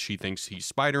because she thinks he's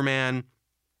Spider-Man.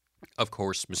 Of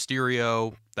course,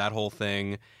 Mysterio, that whole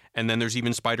thing. And then there's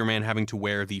even Spider-Man having to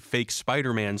wear the fake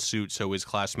Spider-Man suit so his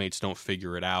classmates don't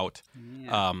figure it out.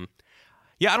 Yeah.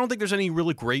 I don't think there's any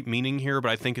really great meaning here, but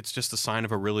I think it's just a sign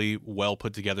of a really well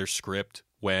put together script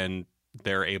when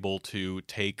they're able to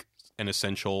take an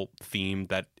essential theme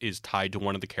that is tied to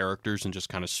one of the characters and just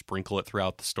kind of sprinkle it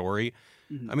throughout the story.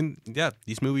 I mean, yeah,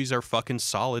 these movies are fucking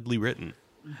solidly written.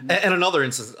 And another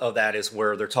instance of that is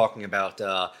where they're talking about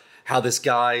how this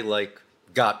guy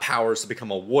got powers to become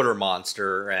a water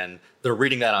monster, and they're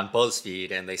reading that on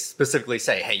BuzzFeed, and they specifically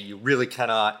say, hey, you really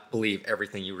cannot believe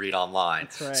everything you read online.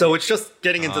 Right. So it's just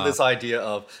getting into this idea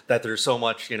of that there's so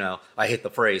much, I hate the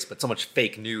phrase, but so much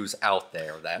fake news out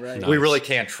there that we really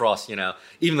can't trust,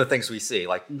 even the things we see.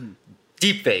 Like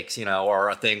deep fakes, are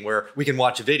a thing where we can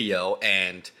watch a video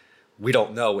and we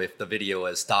don't know if the video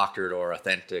is doctored or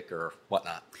authentic or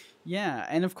whatnot. Yeah,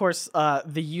 and of course,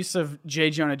 the use of J.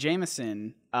 Jonah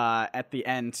Jameson at the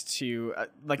end to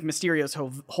Mysterio's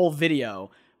whole video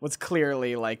was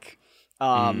clearly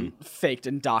faked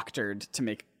and doctored to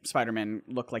make Spider-Man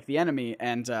look like the enemy.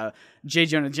 And J.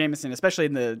 Jonah Jameson, especially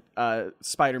in the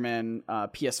Spider-Man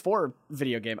PS4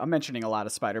 video game, I'm mentioning a lot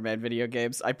of Spider-Man video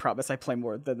games. I promise I play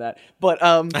more than that. But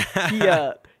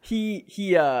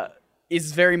he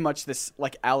is very much this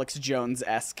Alex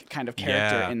Jones-esque kind of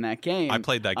character in that game. I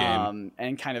played that game.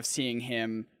 And kind of seeing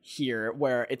him here,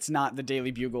 where it's not, the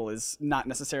Daily Bugle is not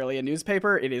necessarily a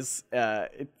newspaper. It is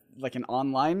like an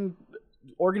online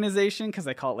organization, because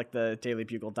they call it the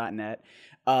dailybugle.net.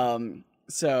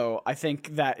 So I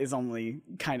think that is only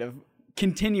kind of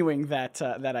continuing that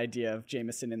idea of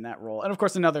Jameson in that role. And of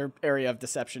course, another area of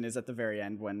deception is at the very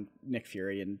end when Nick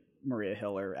Fury and Maria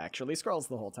Hill are actually Skrulls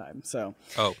the whole time. So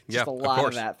just a lot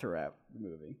of that throughout the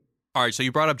movie. All right, so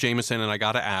you brought up Jameson, and I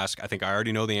got to ask, I think I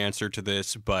already know the answer to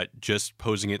this, but just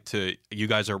posing it to you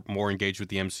guys are more engaged with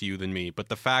the MCU than me, but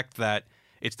the fact that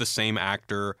it's the same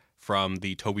actor from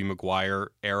the Tobey Maguire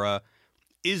era,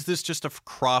 is this just a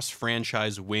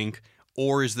cross-franchise wink,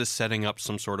 or is this setting up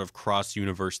some sort of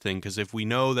cross-universe thing? Because if we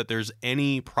know that there's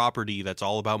any property that's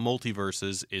all about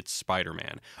multiverses, it's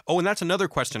Spider-Man. Oh, and that's another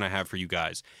question I have for you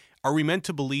guys. Are we meant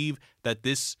to believe that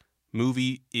this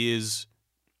movie is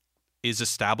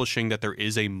establishing that there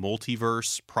is a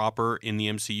multiverse proper in the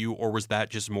MCU, or was that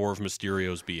just more of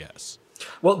Mysterio's BS?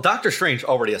 Well, Doctor Strange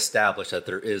already established that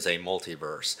there is a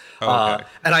multiverse. Okay.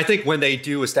 And I think when they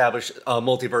do establish a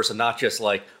multiverse and not just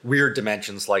weird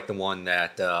dimensions like the one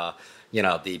that,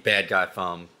 the bad guy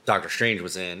from Doctor Strange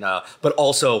was in, but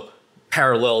also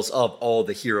parallels of all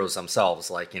the heroes themselves,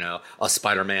 a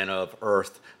Spider-Man of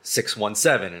Earth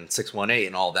 617 and 618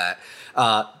 and all that.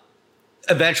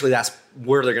 eventually that's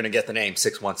where they're going to get the name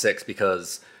 616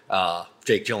 because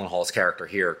Jake Gyllenhaal's character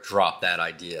here dropped that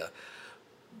idea.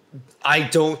 I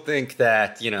don't think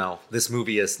that, this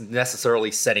movie is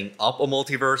necessarily setting up a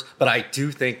multiverse, but I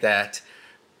do think that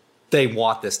they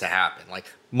want this to happen. Like,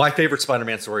 my favorite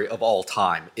Spider-Man story of all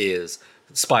time is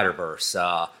Spider-Verse,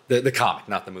 the comic,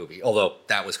 not the movie, although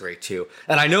that was great too.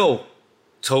 And I know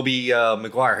Tobey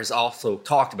Maguire has also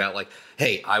talked about, like,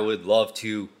 hey, I would love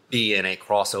to be in a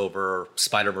crossover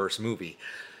Spider-Verse movie.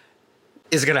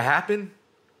 Is it going to happen?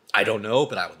 I don't know,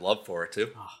 but I would love for it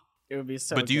to. Oh, it would be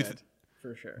so but good,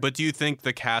 for sure. But do you think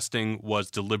the casting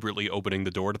was deliberately opening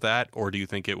the door to that, or do you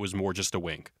think it was more just a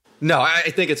wink? No, I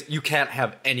think you can't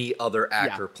have any other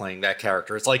actor playing that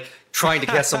character. It's like trying to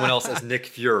cast someone else as Nick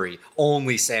Fury.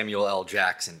 Only Samuel L.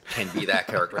 Jackson can be that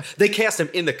character. They cast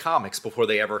him in the comics before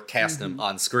they ever cast him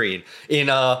on screen. In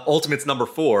Ultimates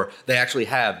 #4, they actually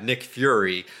have Nick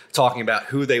Fury talking about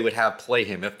who they would have play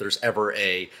him if there's ever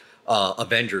a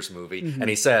Avengers movie. And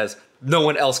he says, no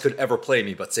one else could ever play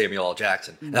me but Samuel L.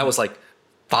 Jackson. And that was like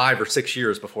 5 or 6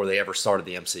 years before they ever started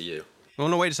the MCU. Well,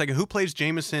 no, wait a second. Who plays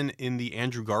Jameson in the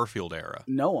Andrew Garfield era?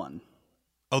 No one.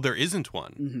 Oh, there isn't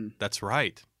one. That's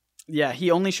right. Yeah,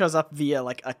 he only shows up via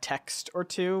like a text or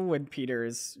two when Peter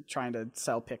is trying to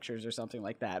sell pictures or something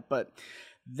like that. But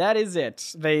that is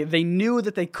it. They knew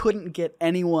that they couldn't get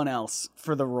anyone else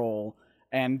for the role,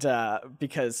 and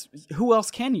because who else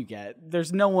can you get?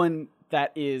 There's no one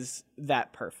that is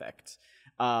that perfect.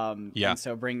 And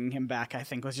so bringing him back, I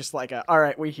think, was just like, all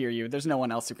right, we hear you. There's no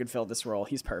one else who could fill this role.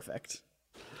 He's perfect.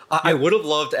 I would have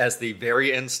loved, as the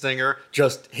very end stinger,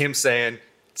 just him saying,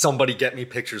 somebody get me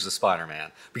pictures of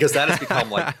Spider-Man. Because that has become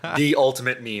like the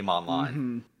ultimate meme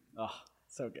online. Oh,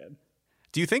 so good.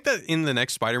 Do you think that in the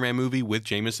next Spider-Man movie with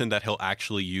Jameson that he'll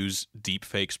actually use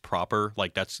deepfakes proper?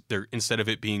 Like instead of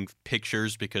it being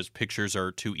pictures, because pictures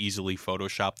are too easily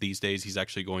photoshopped these days, he's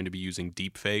actually going to be using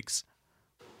deepfakes?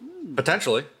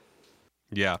 Potentially.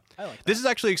 Yeah. I like that. This is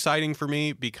actually exciting for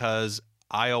me because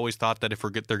I always thought that if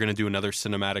they're going to do another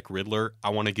cinematic Riddler,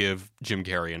 I want to give Jim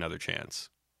Carrey another chance.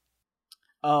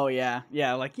 Oh, yeah.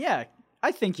 Yeah,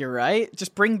 I think you're right.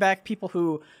 Just bring back people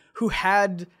who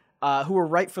were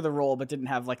right for the role but didn't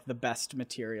have like the best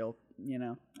material,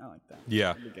 I like that.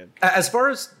 Yeah. That'd be good. As far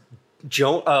as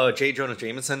J. Jonah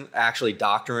Jameson actually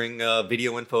doctoring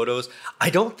video and photos,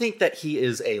 I don't think that he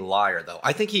is a liar, though.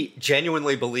 I think he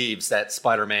genuinely believes that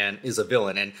Spider-Man is a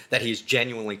villain and that he's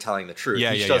genuinely telling the truth.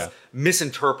 He's just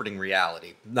misinterpreting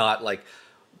reality, not like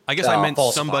I guess I meant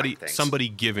somebody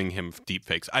things. giving him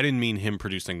deepfakes. I didn't mean him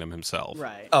producing them himself.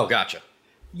 Right. Oh, gotcha.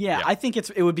 Yeah, I think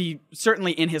it would be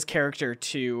certainly in his character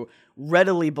to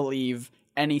readily believe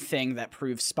anything that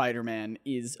proves Spider-Man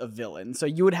is a villain. So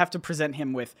you would have to present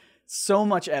him with so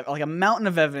much, like a mountain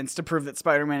of evidence to prove that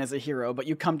Spider-Man is a hero, but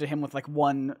you come to him with like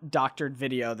one doctored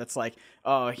video that's like,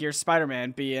 oh, here's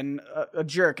Spider-Man being a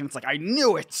jerk, and it's like, I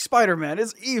knew it! Spider-Man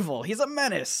is evil! He's a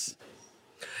menace!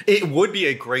 It would be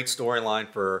a great storyline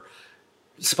for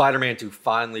Spider-Man to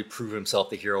finally prove himself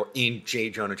the hero in J.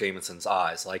 Jonah Jameson's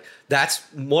eyes. Like, that's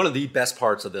one of the best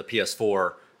parts of the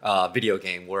PS4 video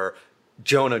game, where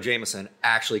Jonah Jameson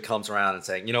actually comes around and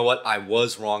saying, you know what, I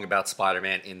was wrong about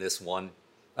Spider-Man in this one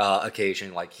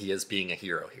occasion. Like, he is being a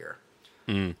hero here.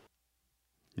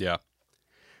 Yeah.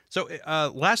 So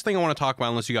last thing I want to talk about,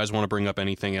 unless you guys want to bring up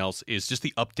anything else, is just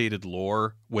the updated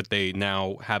lore. What they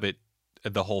now have it,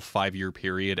 the whole 5-year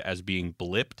period, as being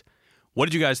blipped. What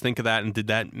did you guys think of that, and did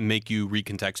that make you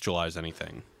recontextualize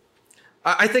anything?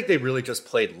 I think they really just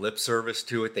played lip service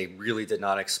to it. They really did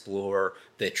not explore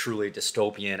the truly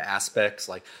dystopian aspects.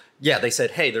 Like, yeah, they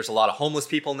said, hey, there's a lot of homeless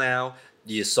people now.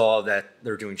 You saw that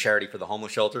they're doing charity for the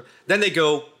homeless shelter. Then they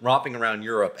go romping around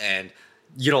Europe, and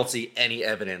you don't see any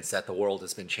evidence that the world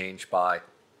has been changed by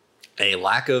a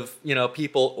lack of,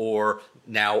 people, or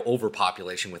now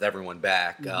overpopulation with everyone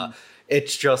back.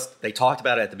 It's just, they talked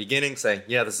about it at the beginning, saying,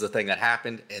 yeah, this is a thing that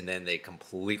happened, and then they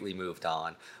completely moved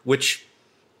on, which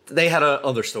they had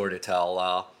another story to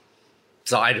tell.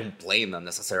 So I don't blame them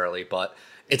necessarily, but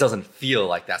it doesn't feel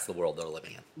like that's the world they're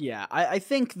living in. Yeah, I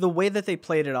think the way that they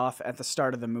played it off at the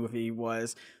start of the movie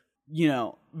was,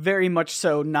 very much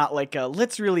so not like a,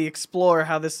 let's really explore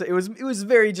how this, it was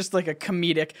very just like a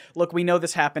comedic, look, we know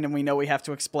this happened and we know we have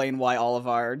to explain why all of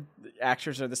our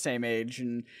actors are the same age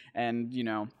and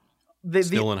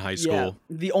still in high school.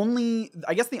 Yeah, the only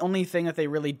thing that they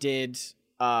really did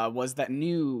was that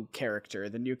new character,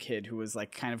 the new kid who was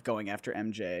like kind of going after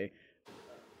MJ.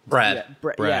 Brad.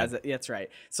 Yeah, that's right.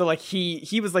 So like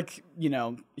he was like,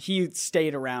 he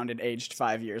stayed around and aged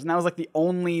 5 years, and that was like the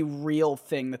only real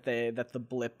thing that the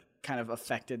blip kind of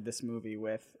affected this movie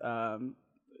with. I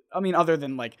mean, other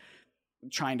than like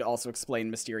trying to also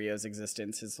explain Mysterio's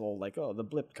existence. His whole like, oh, the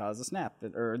blip caused a snap,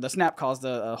 or the snap caused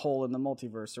a hole in the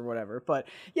multiverse or whatever. But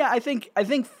yeah, I think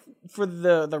for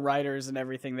the writers and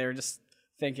everything, they're just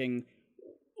thinking,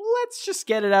 let's just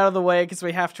get it out of the way because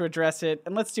we have to address it,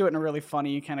 and let's do it in a really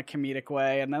funny kind of comedic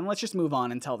way, and then let's just move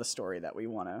on and tell the story that we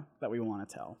wanna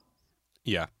tell.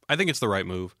 Yeah, I think it's the right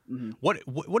move. Mm-hmm.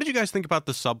 What did you guys think about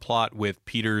the subplot with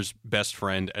Peter's best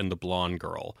friend and the blonde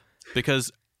girl?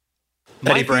 Because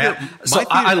Betty Brant.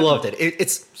 I loved it.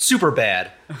 It's super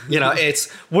bad. It's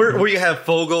where you have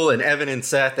Fogel and Evan and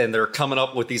Seth, and they're coming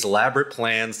up with these elaborate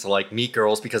plans to like meet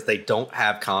girls because they don't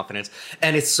have confidence,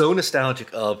 and it's so nostalgic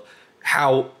of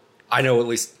how. I know, at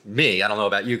least me, I don't know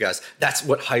about you guys, that's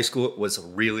what high school was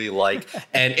really like.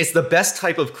 And it's the best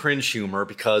type of cringe humor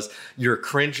because you're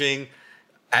cringing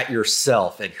at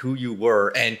yourself and who you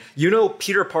were. And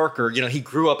Peter Parker, he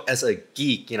grew up as a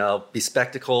geek,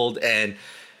 bespectacled, and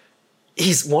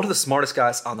he's one of the smartest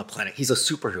guys on the planet. He's a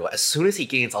superhero. As soon as he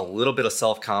gains a little bit of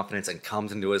self-confidence and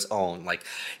comes into his own, like,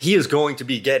 he is going to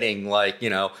be getting, like,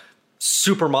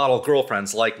 supermodel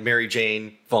girlfriends like Mary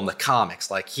Jane from the comics.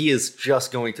 Like, he is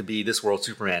just going to be this world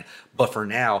Superman. But for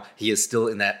now, he is still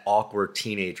in that awkward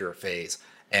teenager phase.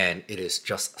 And it is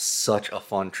just such a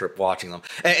fun trip watching them.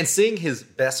 And seeing his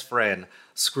best friend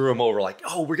screw him over, like,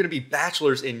 oh, we're going to be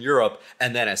bachelors in Europe.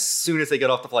 And then as soon as they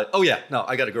get off the flight, oh yeah, no,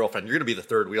 I got a girlfriend. You're going to be the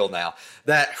third wheel now.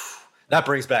 That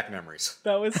brings back memories.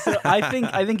 That was I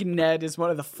think Ned is one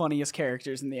of the funniest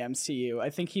characters in the MCU. I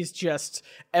think he's just,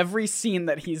 every scene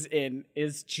that he's in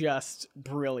is just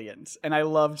brilliant. And I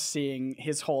loved seeing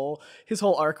his whole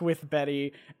arc with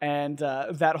Betty and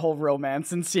that whole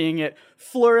romance, and seeing it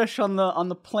flourish on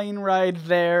the plane ride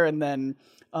there, and then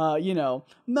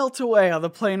melt away on the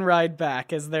plane ride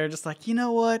back as they're just like, you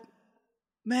know what?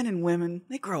 Men and women,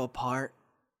 they grow apart,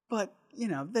 but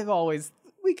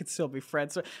we could still be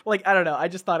friends. Like, I don't know. I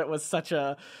just thought it was such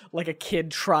a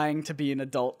kid trying to be an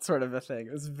adult sort of a thing.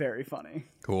 It was very funny.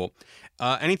 Cool.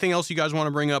 Anything else you guys want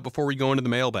to bring up before we go into the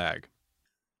mailbag?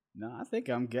 No, I think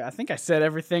I'm good. I think I said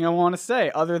everything I want to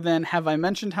say, other than, have I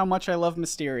mentioned how much I love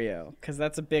Mysterio? Because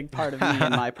that's a big part of me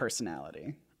and my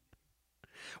personality.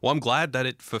 Well, I'm glad that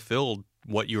it fulfilled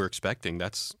what you were expecting.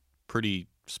 That's pretty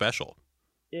special.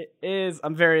 It is.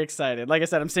 I'm very excited. Like I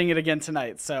said, I'm seeing it again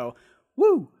tonight. So,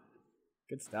 woo!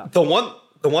 Good stuff. The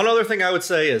one other thing I would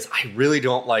say is I really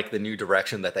don't like the new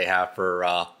direction that they have for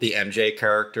the MJ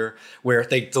character, where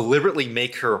they deliberately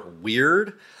make her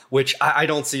weird, which I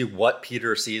don't see what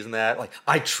Peter sees in that. Like,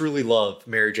 I truly love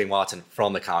Mary Jane Watson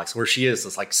from the comics, where she is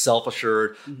this like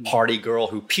self-assured party girl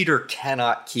who Peter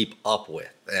cannot keep up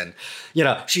with. And,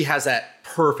 she has that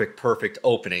perfect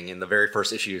opening in the very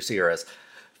first issue. You see her as,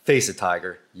 face it,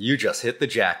 Tiger, you just hit the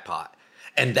jackpot.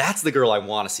 And that's the girl I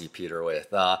want to see Peter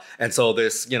with. And so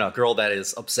this, girl that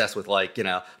is obsessed with, like,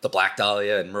 the Black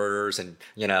Dahlia and murders and,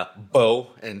 Bo,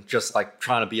 and just like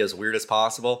trying to be as weird as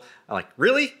possible. I'm like,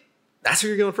 really? That's who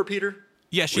you're going for, Peter?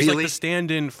 Yeah, she's like the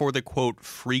stand-in for the, quote,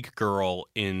 freak girl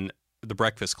in The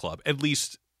Breakfast Club, at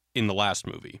least in the last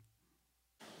movie.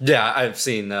 Yeah, I've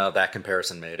seen that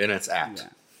comparison made, and it's apt. Yeah.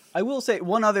 I will say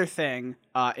one other thing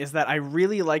is that I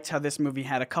really liked how this movie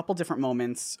had a couple different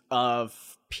moments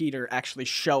of Peter actually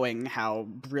showing how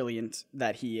brilliant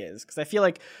that he is. Because I feel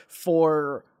like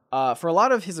for a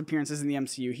lot of his appearances in the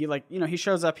MCU, he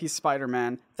shows up, he's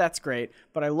Spider-Man, that's great.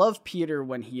 But I love Peter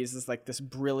when he is this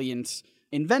brilliant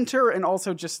inventor, and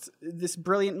also just this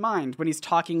brilliant mind when he's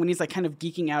like kind of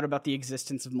geeking out about the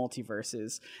existence of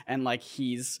multiverses, and like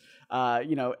he's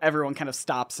everyone kind of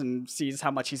stops and sees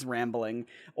how much he's rambling,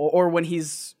 or when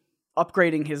he's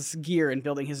upgrading his gear and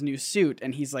building his new suit,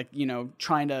 and he's like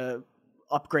trying to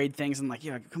upgrade things and like,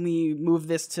 can we move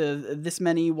this to this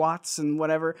many watts and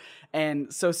whatever.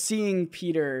 And so seeing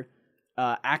Peter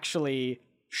actually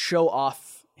show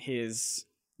off his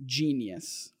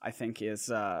genius, I think,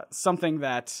 is something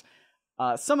that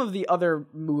some of the other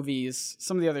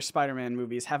Spider-Man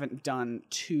movies haven't done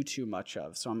too much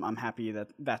of. So I'm happy that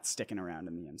that's sticking around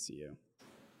in the MCU.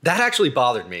 That actually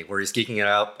bothered me, where he's geeking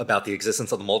out about the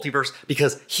existence of the multiverse,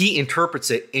 because he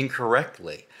interprets it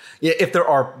incorrectly. Yeah, if there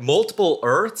are multiple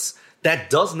Earths,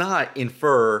 that does not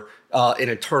infer an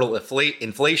eternal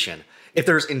inflation. If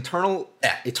there's eternal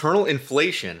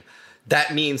inflation,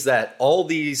 that means that all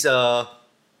these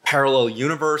parallel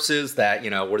universes that,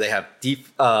 where they have deep,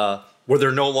 where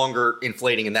they're no longer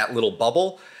inflating in that little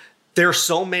bubble, there's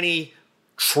so many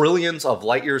trillions of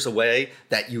light years away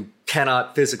that you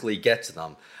cannot physically get to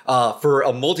them. For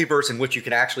a multiverse in which you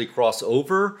can actually cross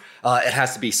over, it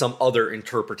has to be some other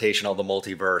interpretation of the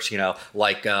multiverse,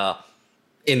 like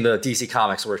in the DC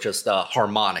Comics, where it's just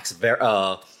harmonics.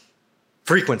 For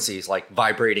frequencies, like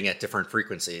vibrating at different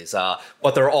frequencies,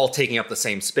 but they're all taking up the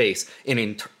same space.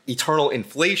 In eternal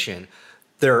inflation,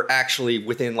 they're actually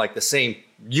within like the same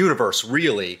universe,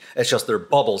 really. It's just they're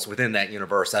bubbles within that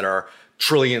universe that are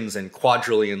trillions and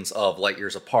quadrillions of light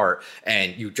years apart,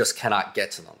 and you just cannot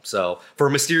get to them. So for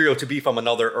Mysterio to be from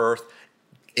another Earth,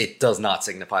 it does not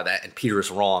signify that, and Peter's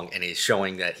wrong, and he's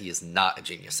showing that he is not a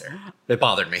genius there. It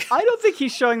bothered me. I don't think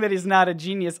he's showing that he's not a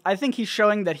genius. I think he's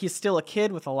showing that he's still a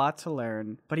kid with a lot to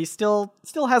learn, but he still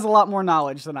has a lot more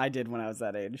knowledge than I did when I was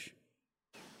that age.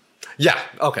 Yeah,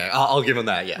 okay, I'll give him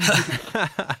that, yeah.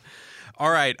 All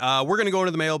right, we're going to go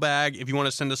into the mailbag. If you want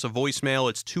to send us a voicemail,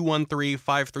 it's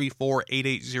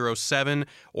 213-534-8807,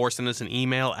 or send us an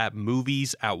email at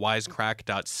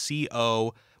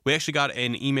movies@wisecrack.co. We actually got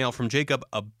an email from Jacob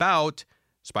about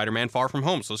Spider-Man Far From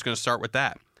Home, so let's going to start with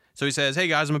that. So he says, "Hey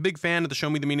guys, I'm a big fan of the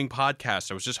Show Me the Meaning podcast.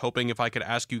 I was just hoping if I could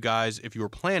ask you guys if you were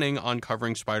planning on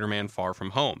covering Spider-Man Far From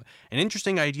Home. An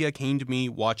interesting idea came to me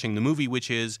watching the movie,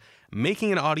 which is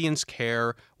making an audience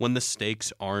care when the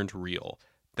stakes aren't real.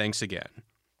 Thanks again."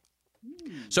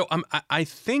 So I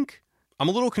think I'm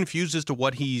a little confused as to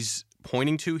what he's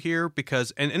pointing to here,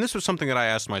 because, and this was something that I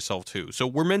asked myself too. So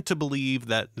we're meant to believe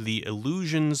that the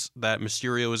illusions that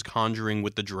Mysterio is conjuring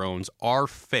with the drones are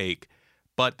fake,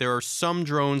 but there are some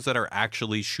drones that are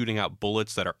actually shooting out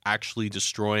bullets that are actually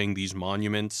destroying these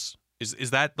monuments. Is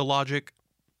that the logic?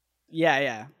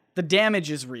 Yeah. The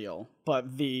damage is real,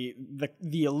 but the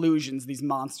illusions, these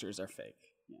monsters, are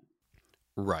fake. Yeah.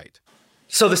 Right.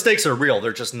 So the stakes are real.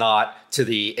 They're just not to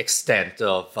the extent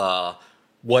of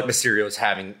what Mysterio is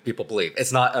having people believe.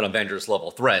 It's not an Avengers level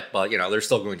threat, but there's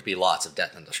still going to be lots of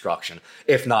death and destruction,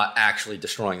 if not actually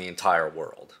destroying the entire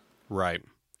world. Right.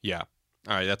 Yeah.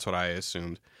 All right. That's what I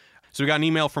assumed. So we got an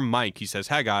email from Mike. He says,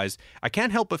 "Hi guys, I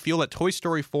can't help but feel that Toy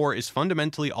Story 4 is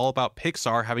fundamentally all about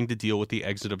Pixar having to deal with the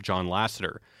exit of John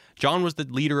Lasseter. John was the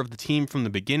leader of the team from the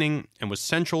beginning and was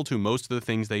central to most of the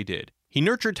things they did. He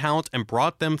nurtured talent and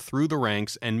brought them through the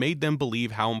ranks and made them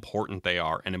believe how important they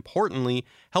are, and importantly,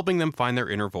 helping them find their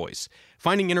inner voice.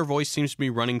 Finding inner voice seems to be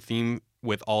running theme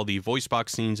with all the voice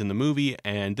box scenes in the movie,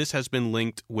 and this has been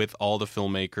linked with all the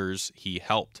filmmakers he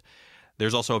helped.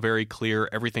 There's also a very clear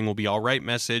everything will be all right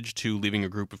message to leaving a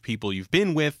group of people you've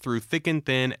been with through thick and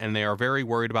thin, and they are very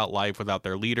worried about life without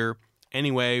their leader.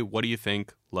 Anyway, what do you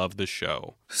think? Love the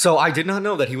show." So I did not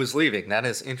know that he was leaving. That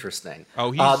is interesting.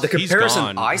 Oh, the comparison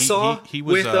he's gone. I saw he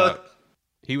was with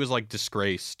he was like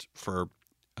disgraced for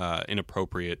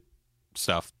inappropriate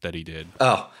stuff that he did.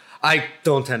 Oh, I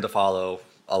don't tend to follow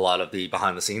a lot of the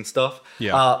behind the scenes stuff.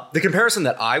 Yeah. The comparison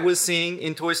that I was seeing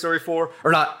in Toy Story 4,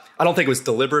 or not, I don't think it was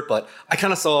deliberate, but I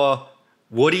kind of saw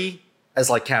Woody as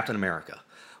like Captain America.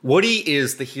 Woody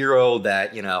is the hero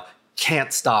that,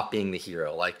 can't stop being the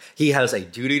hero. Like, he has a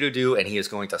duty to do, and he is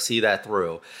going to see that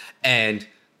through. And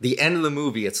the end of the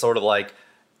movie, it's sort of like,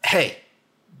 hey,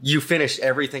 you finished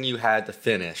everything you had to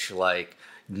finish. Like,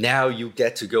 now you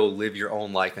get to go live your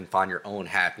own life and find your own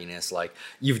happiness. Like,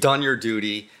 you've done your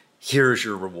duty. Here's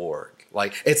your reward.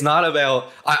 Like, it's not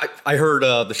about, I heard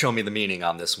the Show Me the Meaning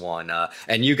on this one,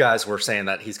 and you guys were saying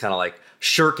that he's kind of like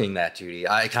shirking that duty.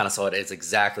 I kind of saw it as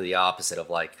exactly the opposite of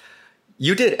like,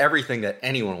 you did everything that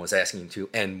anyone was asking you to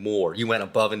and more. You went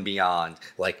above and beyond.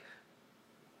 Like,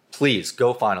 please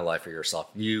go find a life for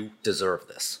yourself. You deserve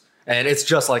this. And it's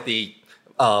just like the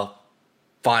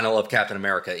final of Captain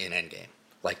America in Endgame.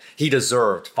 Like, he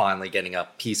deserved finally getting a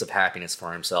piece of happiness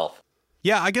for himself.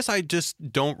 Yeah, I guess I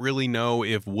just don't really know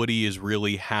if Woody is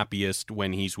really happiest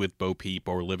when he's with Bo Peep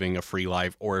or living a free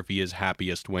life, or if he is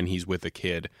happiest when he's with a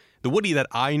kid. The Woody that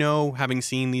I know, having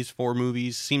seen these 4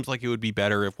 movies, seems like it would be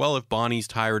better if Bonnie's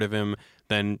tired of him,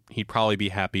 then he'd probably be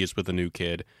happiest with a new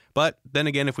kid. But then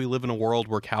again, if we live in a world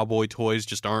where cowboy toys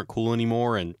just aren't cool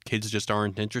anymore and kids just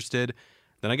aren't interested,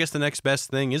 then I guess the next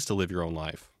best thing is to live your own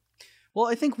life. Well,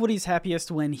 I think Woody's happiest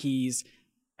when he's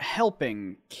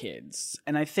helping kids,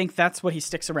 and I think that's what he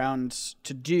sticks around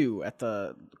to do at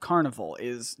the carnival,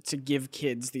 is to give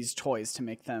kids these toys to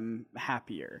make them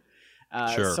happier.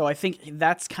 Sure. So I think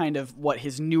that's kind of what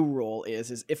his new role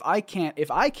is if I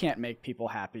can't make people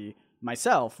happy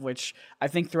myself, which I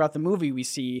think throughout the movie we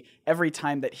see every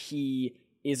time that he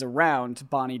is around,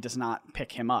 Bonnie does not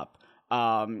pick him up.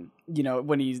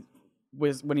 When he's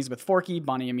with Forky,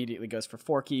 Bonnie immediately goes for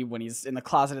Forky. When he's in the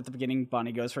closet at the beginning,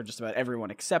 Bonnie goes for just about everyone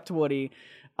except Woody.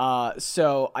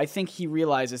 So I think he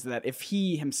realizes that if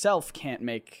he himself can't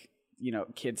make,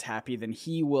 kids happy, then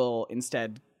he will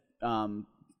instead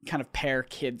kind of pair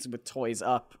kids with toys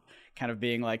up, kind of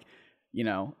being like,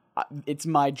 it's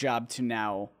my job to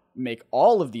now make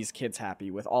all of these kids happy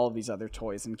with all of these other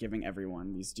toys, and giving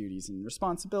everyone these duties and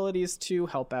responsibilities to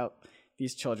help out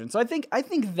these children. So I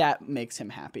think that makes him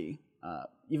happy,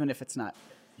 even if it's not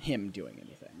him doing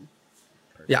anything.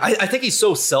 Yeah, I think he's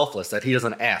so selfless that he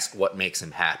doesn't ask what makes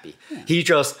him happy. Yeah. He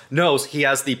just knows he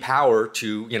has the power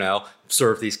to,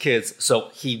 serve these kids. So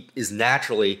he is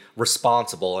naturally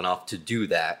responsible enough to do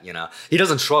that, He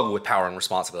doesn't struggle with power and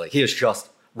responsibility. He is just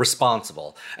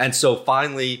responsible. And so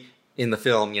finally in the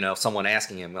film, someone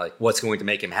asking him like what's going to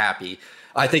make him happy,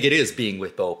 I think it is being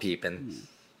with Bo Peep. And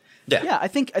yeah, I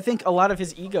think a lot of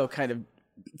his ego kind of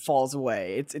falls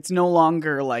away. It's no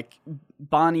longer like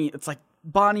Bonnie. It's like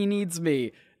Bonnie needs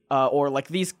me, or like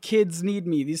these kids need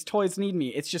me, these toys need me.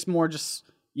 It's just more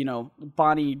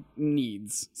Bonnie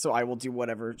needs, so I will do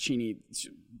whatever she needs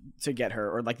to get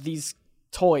her, or like these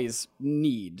toys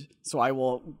need, so I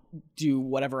will do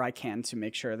whatever I can to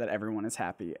make sure that everyone is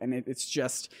happy. And it's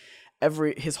just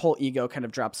his whole ego kind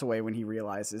of drops away when he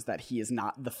realizes that he is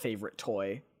not the favorite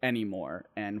toy anymore,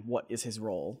 and what is his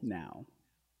role now.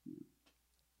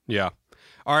 Yeah.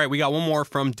 All right, we got one more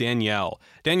from Danielle.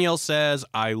 Danielle says,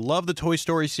 I love the Toy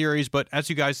Story series, but as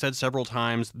you guys said several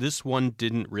times, this one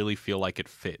didn't really feel like it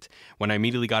fit. When I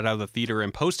immediately got out of the theater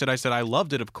and posted, I said I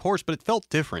loved it, of course, but it felt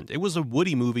different. It was a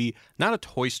Woody movie, not a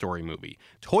Toy Story movie.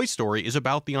 Toy Story is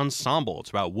about the ensemble. It's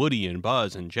about Woody and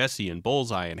Buzz and Jessie and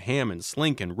Bullseye and Ham and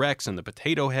Slink and Rex and the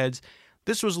Potato Heads.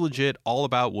 This was legit all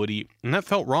about Woody, and that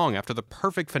felt wrong after the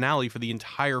perfect finale for the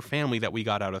entire family that we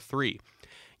got out of 3.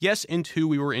 Yes, in 2,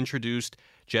 we were introduced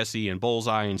Jessie and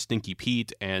Bullseye and Stinky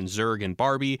Pete and Zurg and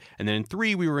Barbie. And then in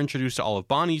 3, we were introduced to all of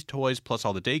Bonnie's toys plus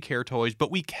all the daycare toys,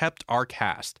 but we kept our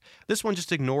cast. This one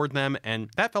just ignored them, and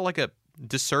that felt like a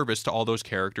disservice to all those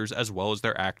characters as well as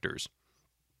their actors.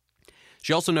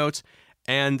 She also notes,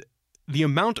 and the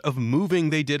amount of moving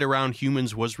they did around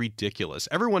humans was ridiculous.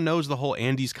 Everyone knows the whole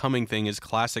Andy's Coming thing is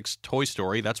classic Toy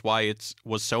Story. That's why it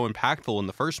was so impactful in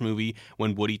the first movie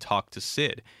when Woody talked to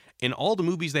Sid. In all the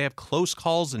movies, they have close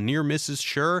calls and near misses,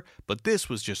 sure, but this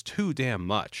was just too damn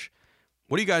much.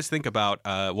 What do you guys think about,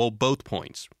 both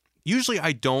points? Usually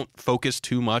I don't focus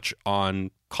too much on,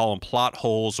 call them plot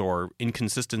holes or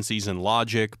inconsistencies in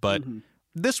logic, but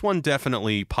this one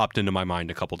definitely popped into my mind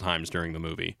a couple times during the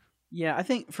movie. Yeah, I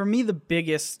think for me, the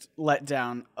biggest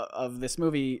letdown of this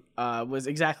movie was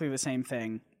exactly the same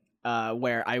thing.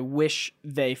 Where I wish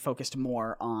they focused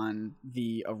more on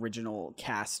the original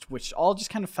cast, which all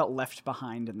just kind of felt left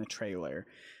behind in the trailer.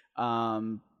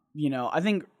 I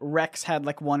think Rex had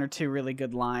like one or two really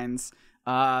good lines.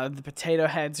 The Potato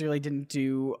Heads really didn't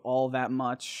do all that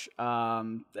much.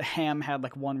 Ham had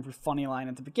like one funny line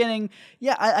at the beginning.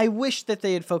 Yeah, I wish that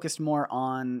they had focused more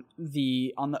on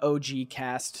the OG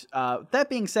cast. That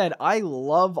being said, I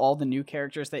love all the new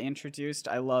characters they introduced.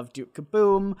 I love Duke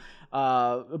Kaboom,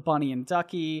 Bunny and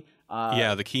Ducky.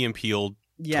 The Key and Peele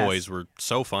toys were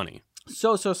so funny.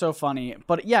 So funny.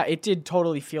 But yeah, it did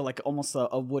totally feel like almost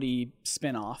a Woody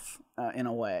spin-off in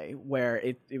a way, where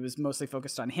it was mostly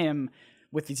focused on him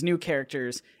with these new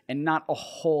characters and not a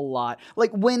whole lot.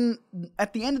 Like when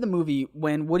at the end of the movie,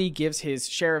 when Woody gives his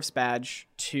sheriff's badge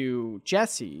to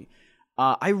Jessie,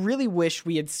 I really wish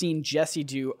we had seen Jessie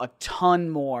do a ton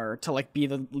more to like be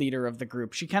the leader of the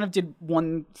group. She kind of did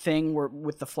one thing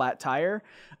with the flat tire,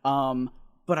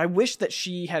 but I wish that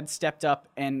she had stepped up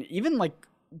and even like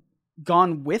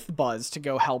gone with Buzz to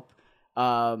go help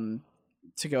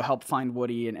find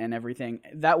Woody and everything.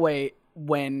 That way,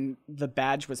 when the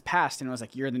badge was passed and it was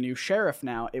like, you're the new sheriff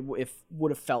now, it would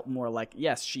have felt more like,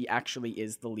 yes, she actually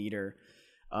is the leader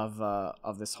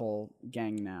of this whole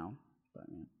gang now. But,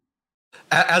 yeah.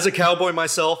 As a cowboy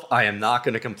myself, I am not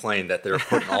going to complain that they're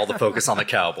putting all the focus on the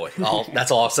cowboy. That's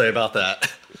all I'll say about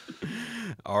that.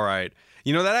 All right.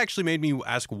 That actually made me want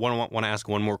to ask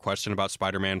one more question about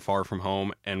Spider-Man Far From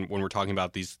Home. And when we're talking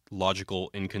about these logical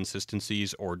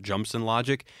inconsistencies or jumps in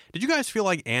logic, did you guys feel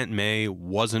like Aunt May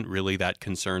wasn't really that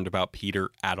concerned about Peter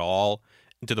at all,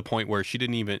 to the point where she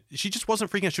just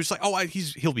wasn't freaking out? She was like, oh,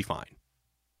 he'll be fine.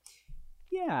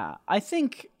 Yeah, I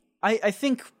think, I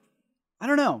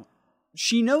don't know.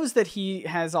 She knows that he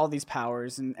has all these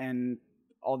powers and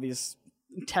all these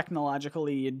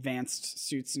technologically advanced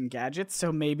suits and gadgets,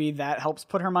 so maybe that helps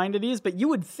put her mind at ease. But you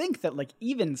would think that, like,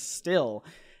 even still,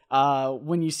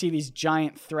 when you see these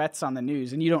giant threats on the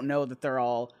news and you don't know that they're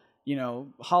all,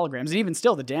 holograms, and even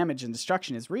still the damage and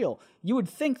destruction is real, you would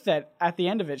think that at the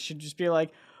end of it should just be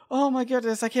like, oh my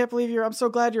goodness, I can't believe I'm so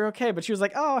glad you're okay. But she was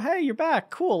like, oh, hey, you're back.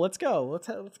 Cool. Let's go.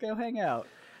 Let's go hang out.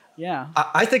 Yeah.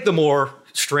 I think the more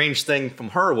strange thing from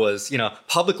her was,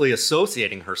 publicly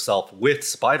associating herself with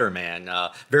Spider-Man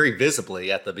very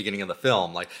visibly at the beginning of the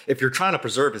film. Like, if you're trying to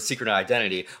preserve his secret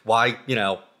identity, why,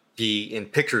 be in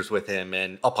pictures with him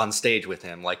and up on stage with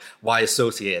him? Like, why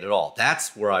associate at all?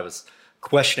 That's where I was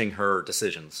questioning her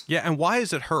decisions. Yeah, and why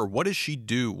is it her? What does she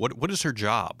do? What is her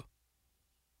job?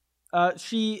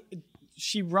 She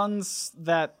runs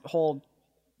that whole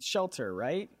shelter,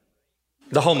 right?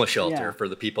 The homeless shelter for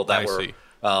the people that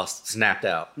were snapped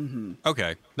out. Mm-hmm.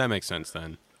 Okay, that makes sense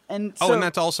then. And and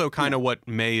that's also kind of what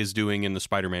May is doing in the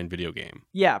Spider-Man video game.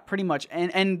 Yeah, pretty much.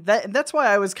 And that's why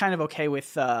I was kind of okay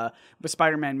with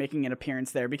Spider-Man making an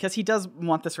appearance there, because he does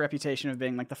want this reputation of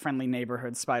being like the friendly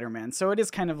neighborhood Spider-Man. So it is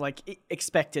kind of like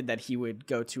expected that he would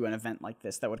go to an event like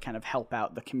this that would kind of help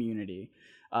out the community.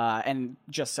 And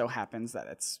just so happens that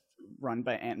it's run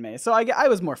by Aunt May. So I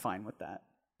was more fine with that.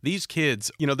 These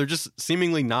kids, they're just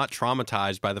seemingly not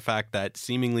traumatized by the fact that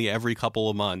seemingly every couple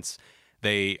of months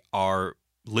they are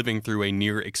living through a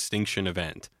near extinction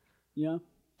event. Yeah.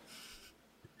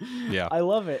 Yeah. I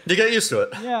love it. You get used to it.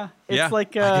 Yeah. It's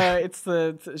like it's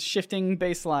the shifting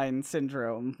baseline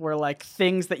syndrome where like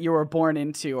things that you were born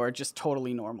into are just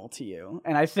totally normal to you.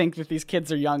 And I think that these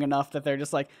kids are young enough that they're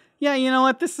just like, yeah, you know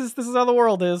what? This is how the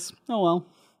world is. Oh well.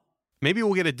 Maybe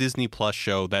we'll get a Disney Plus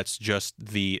show that's just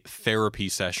the therapy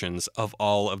sessions of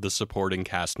all of the supporting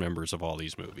cast members of all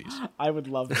these movies. I would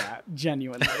love that,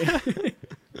 genuinely.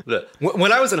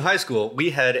 When I was in high school, we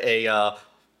had a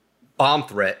bomb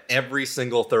threat every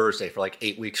single Thursday for like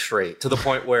 8 weeks straight, to the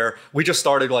point where we just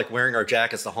started like wearing our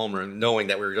jackets to homeroom, knowing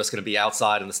that we were just going to be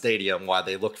outside in the stadium while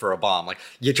they looked for a bomb. Like,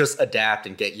 you just adapt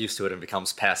and get used to it and it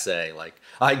becomes passé. Like,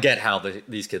 I get how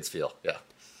these kids feel. Yeah.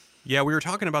 Yeah, we were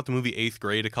talking about the movie 8th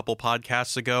Grade a couple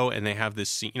podcasts ago, and they have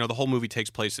this scene, the whole movie takes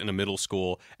place in a middle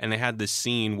school, and they had this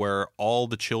scene where all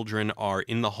the children are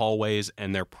in the hallways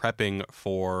and they're prepping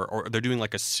or they're doing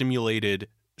like a simulated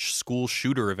school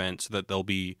shooter event so that they'll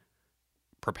be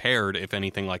prepared if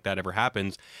anything like that ever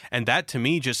happens. And that to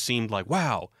me just seemed like,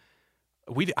 wow,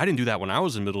 I didn't do that when I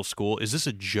was in middle school. Is this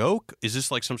a joke? Is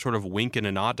this like some sort of wink and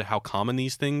a nod to how common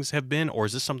these things have been? Or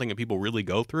is this something that people really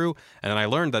go through? And then I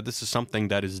learned that this is something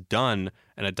that is done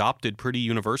and adopted pretty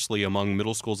universally among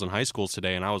middle schools and high schools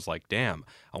today. And I was like, damn,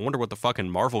 I wonder what the fucking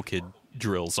Marvel Kid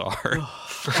drills are.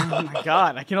 Oh my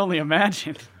God, I can only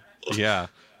imagine. Yeah.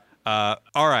 All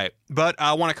right. But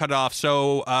I want to cut it off.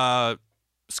 So,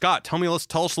 Scott, tell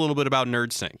us a little bit about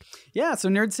NerdSync. Yeah, so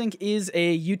NerdSync is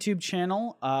a YouTube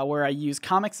channel where I use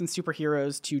comics and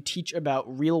superheroes to teach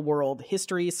about real-world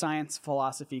history, science,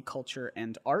 philosophy, culture,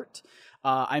 and art.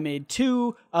 I made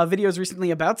 2 videos recently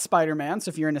about Spider-Man, so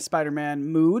if you're in a Spider-Man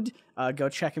mood, go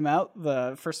check him out.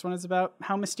 The first one is about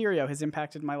how Mysterio has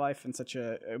impacted my life in such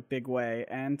a big way,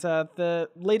 and the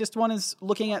latest one is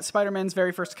looking at Spider-Man's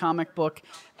very first comic book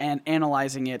and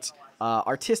analyzing it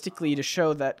artistically to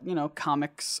show that,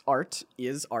 comics art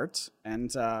is art,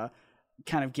 and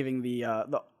kind of giving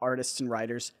the artists and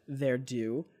writers their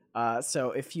due.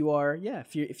 So if you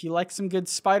like some good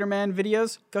Spider-Man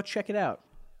videos, go check it out.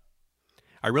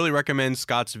 I really recommend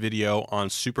Scott's video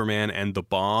on Superman and the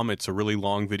Bomb. It's a really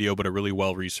long video, but a really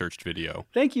well-researched video.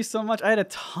 Thank you so much. I had a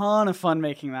ton of fun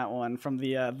making that one, from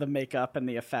the makeup and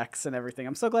the effects and everything.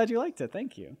 I'm so glad you liked it.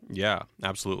 Thank you. Yeah,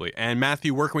 absolutely. And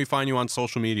Matthew, where can we find you on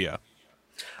social media?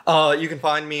 You can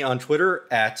find me on Twitter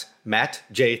at Matt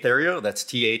J. Theriault. That's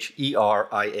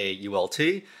THERIAULT.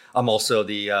 I'm also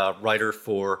the writer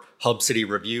for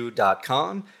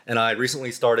HubCityReview.com, and I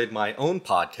recently started my own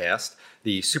podcast,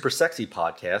 the Super Sexy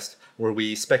Podcast, where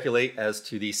we speculate as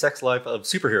to the sex life of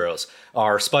superheroes.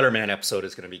 Our Spider-Man episode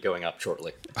is going to be going up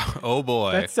shortly. Oh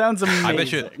boy, that sounds amazing. I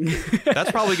bet you that's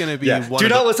probably going to be one. Do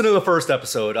not listen to the first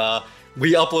episode.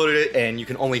 We uploaded it, and you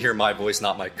can only hear my voice,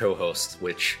 not my co-host,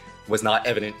 which was not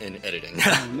evident in editing.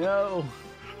 No.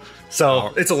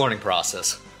 So it's a learning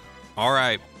process. All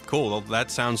right. Cool. Well, that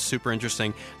sounds super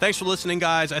interesting. Thanks for listening,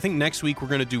 guys. I think next week we're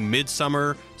going to do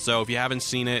Midsummer. So if you haven't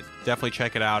seen it, definitely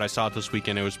check it out. I saw it this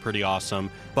weekend. It was pretty awesome.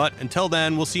 But until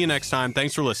then, we'll see you next time.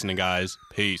 Thanks for listening, guys.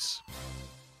 Peace.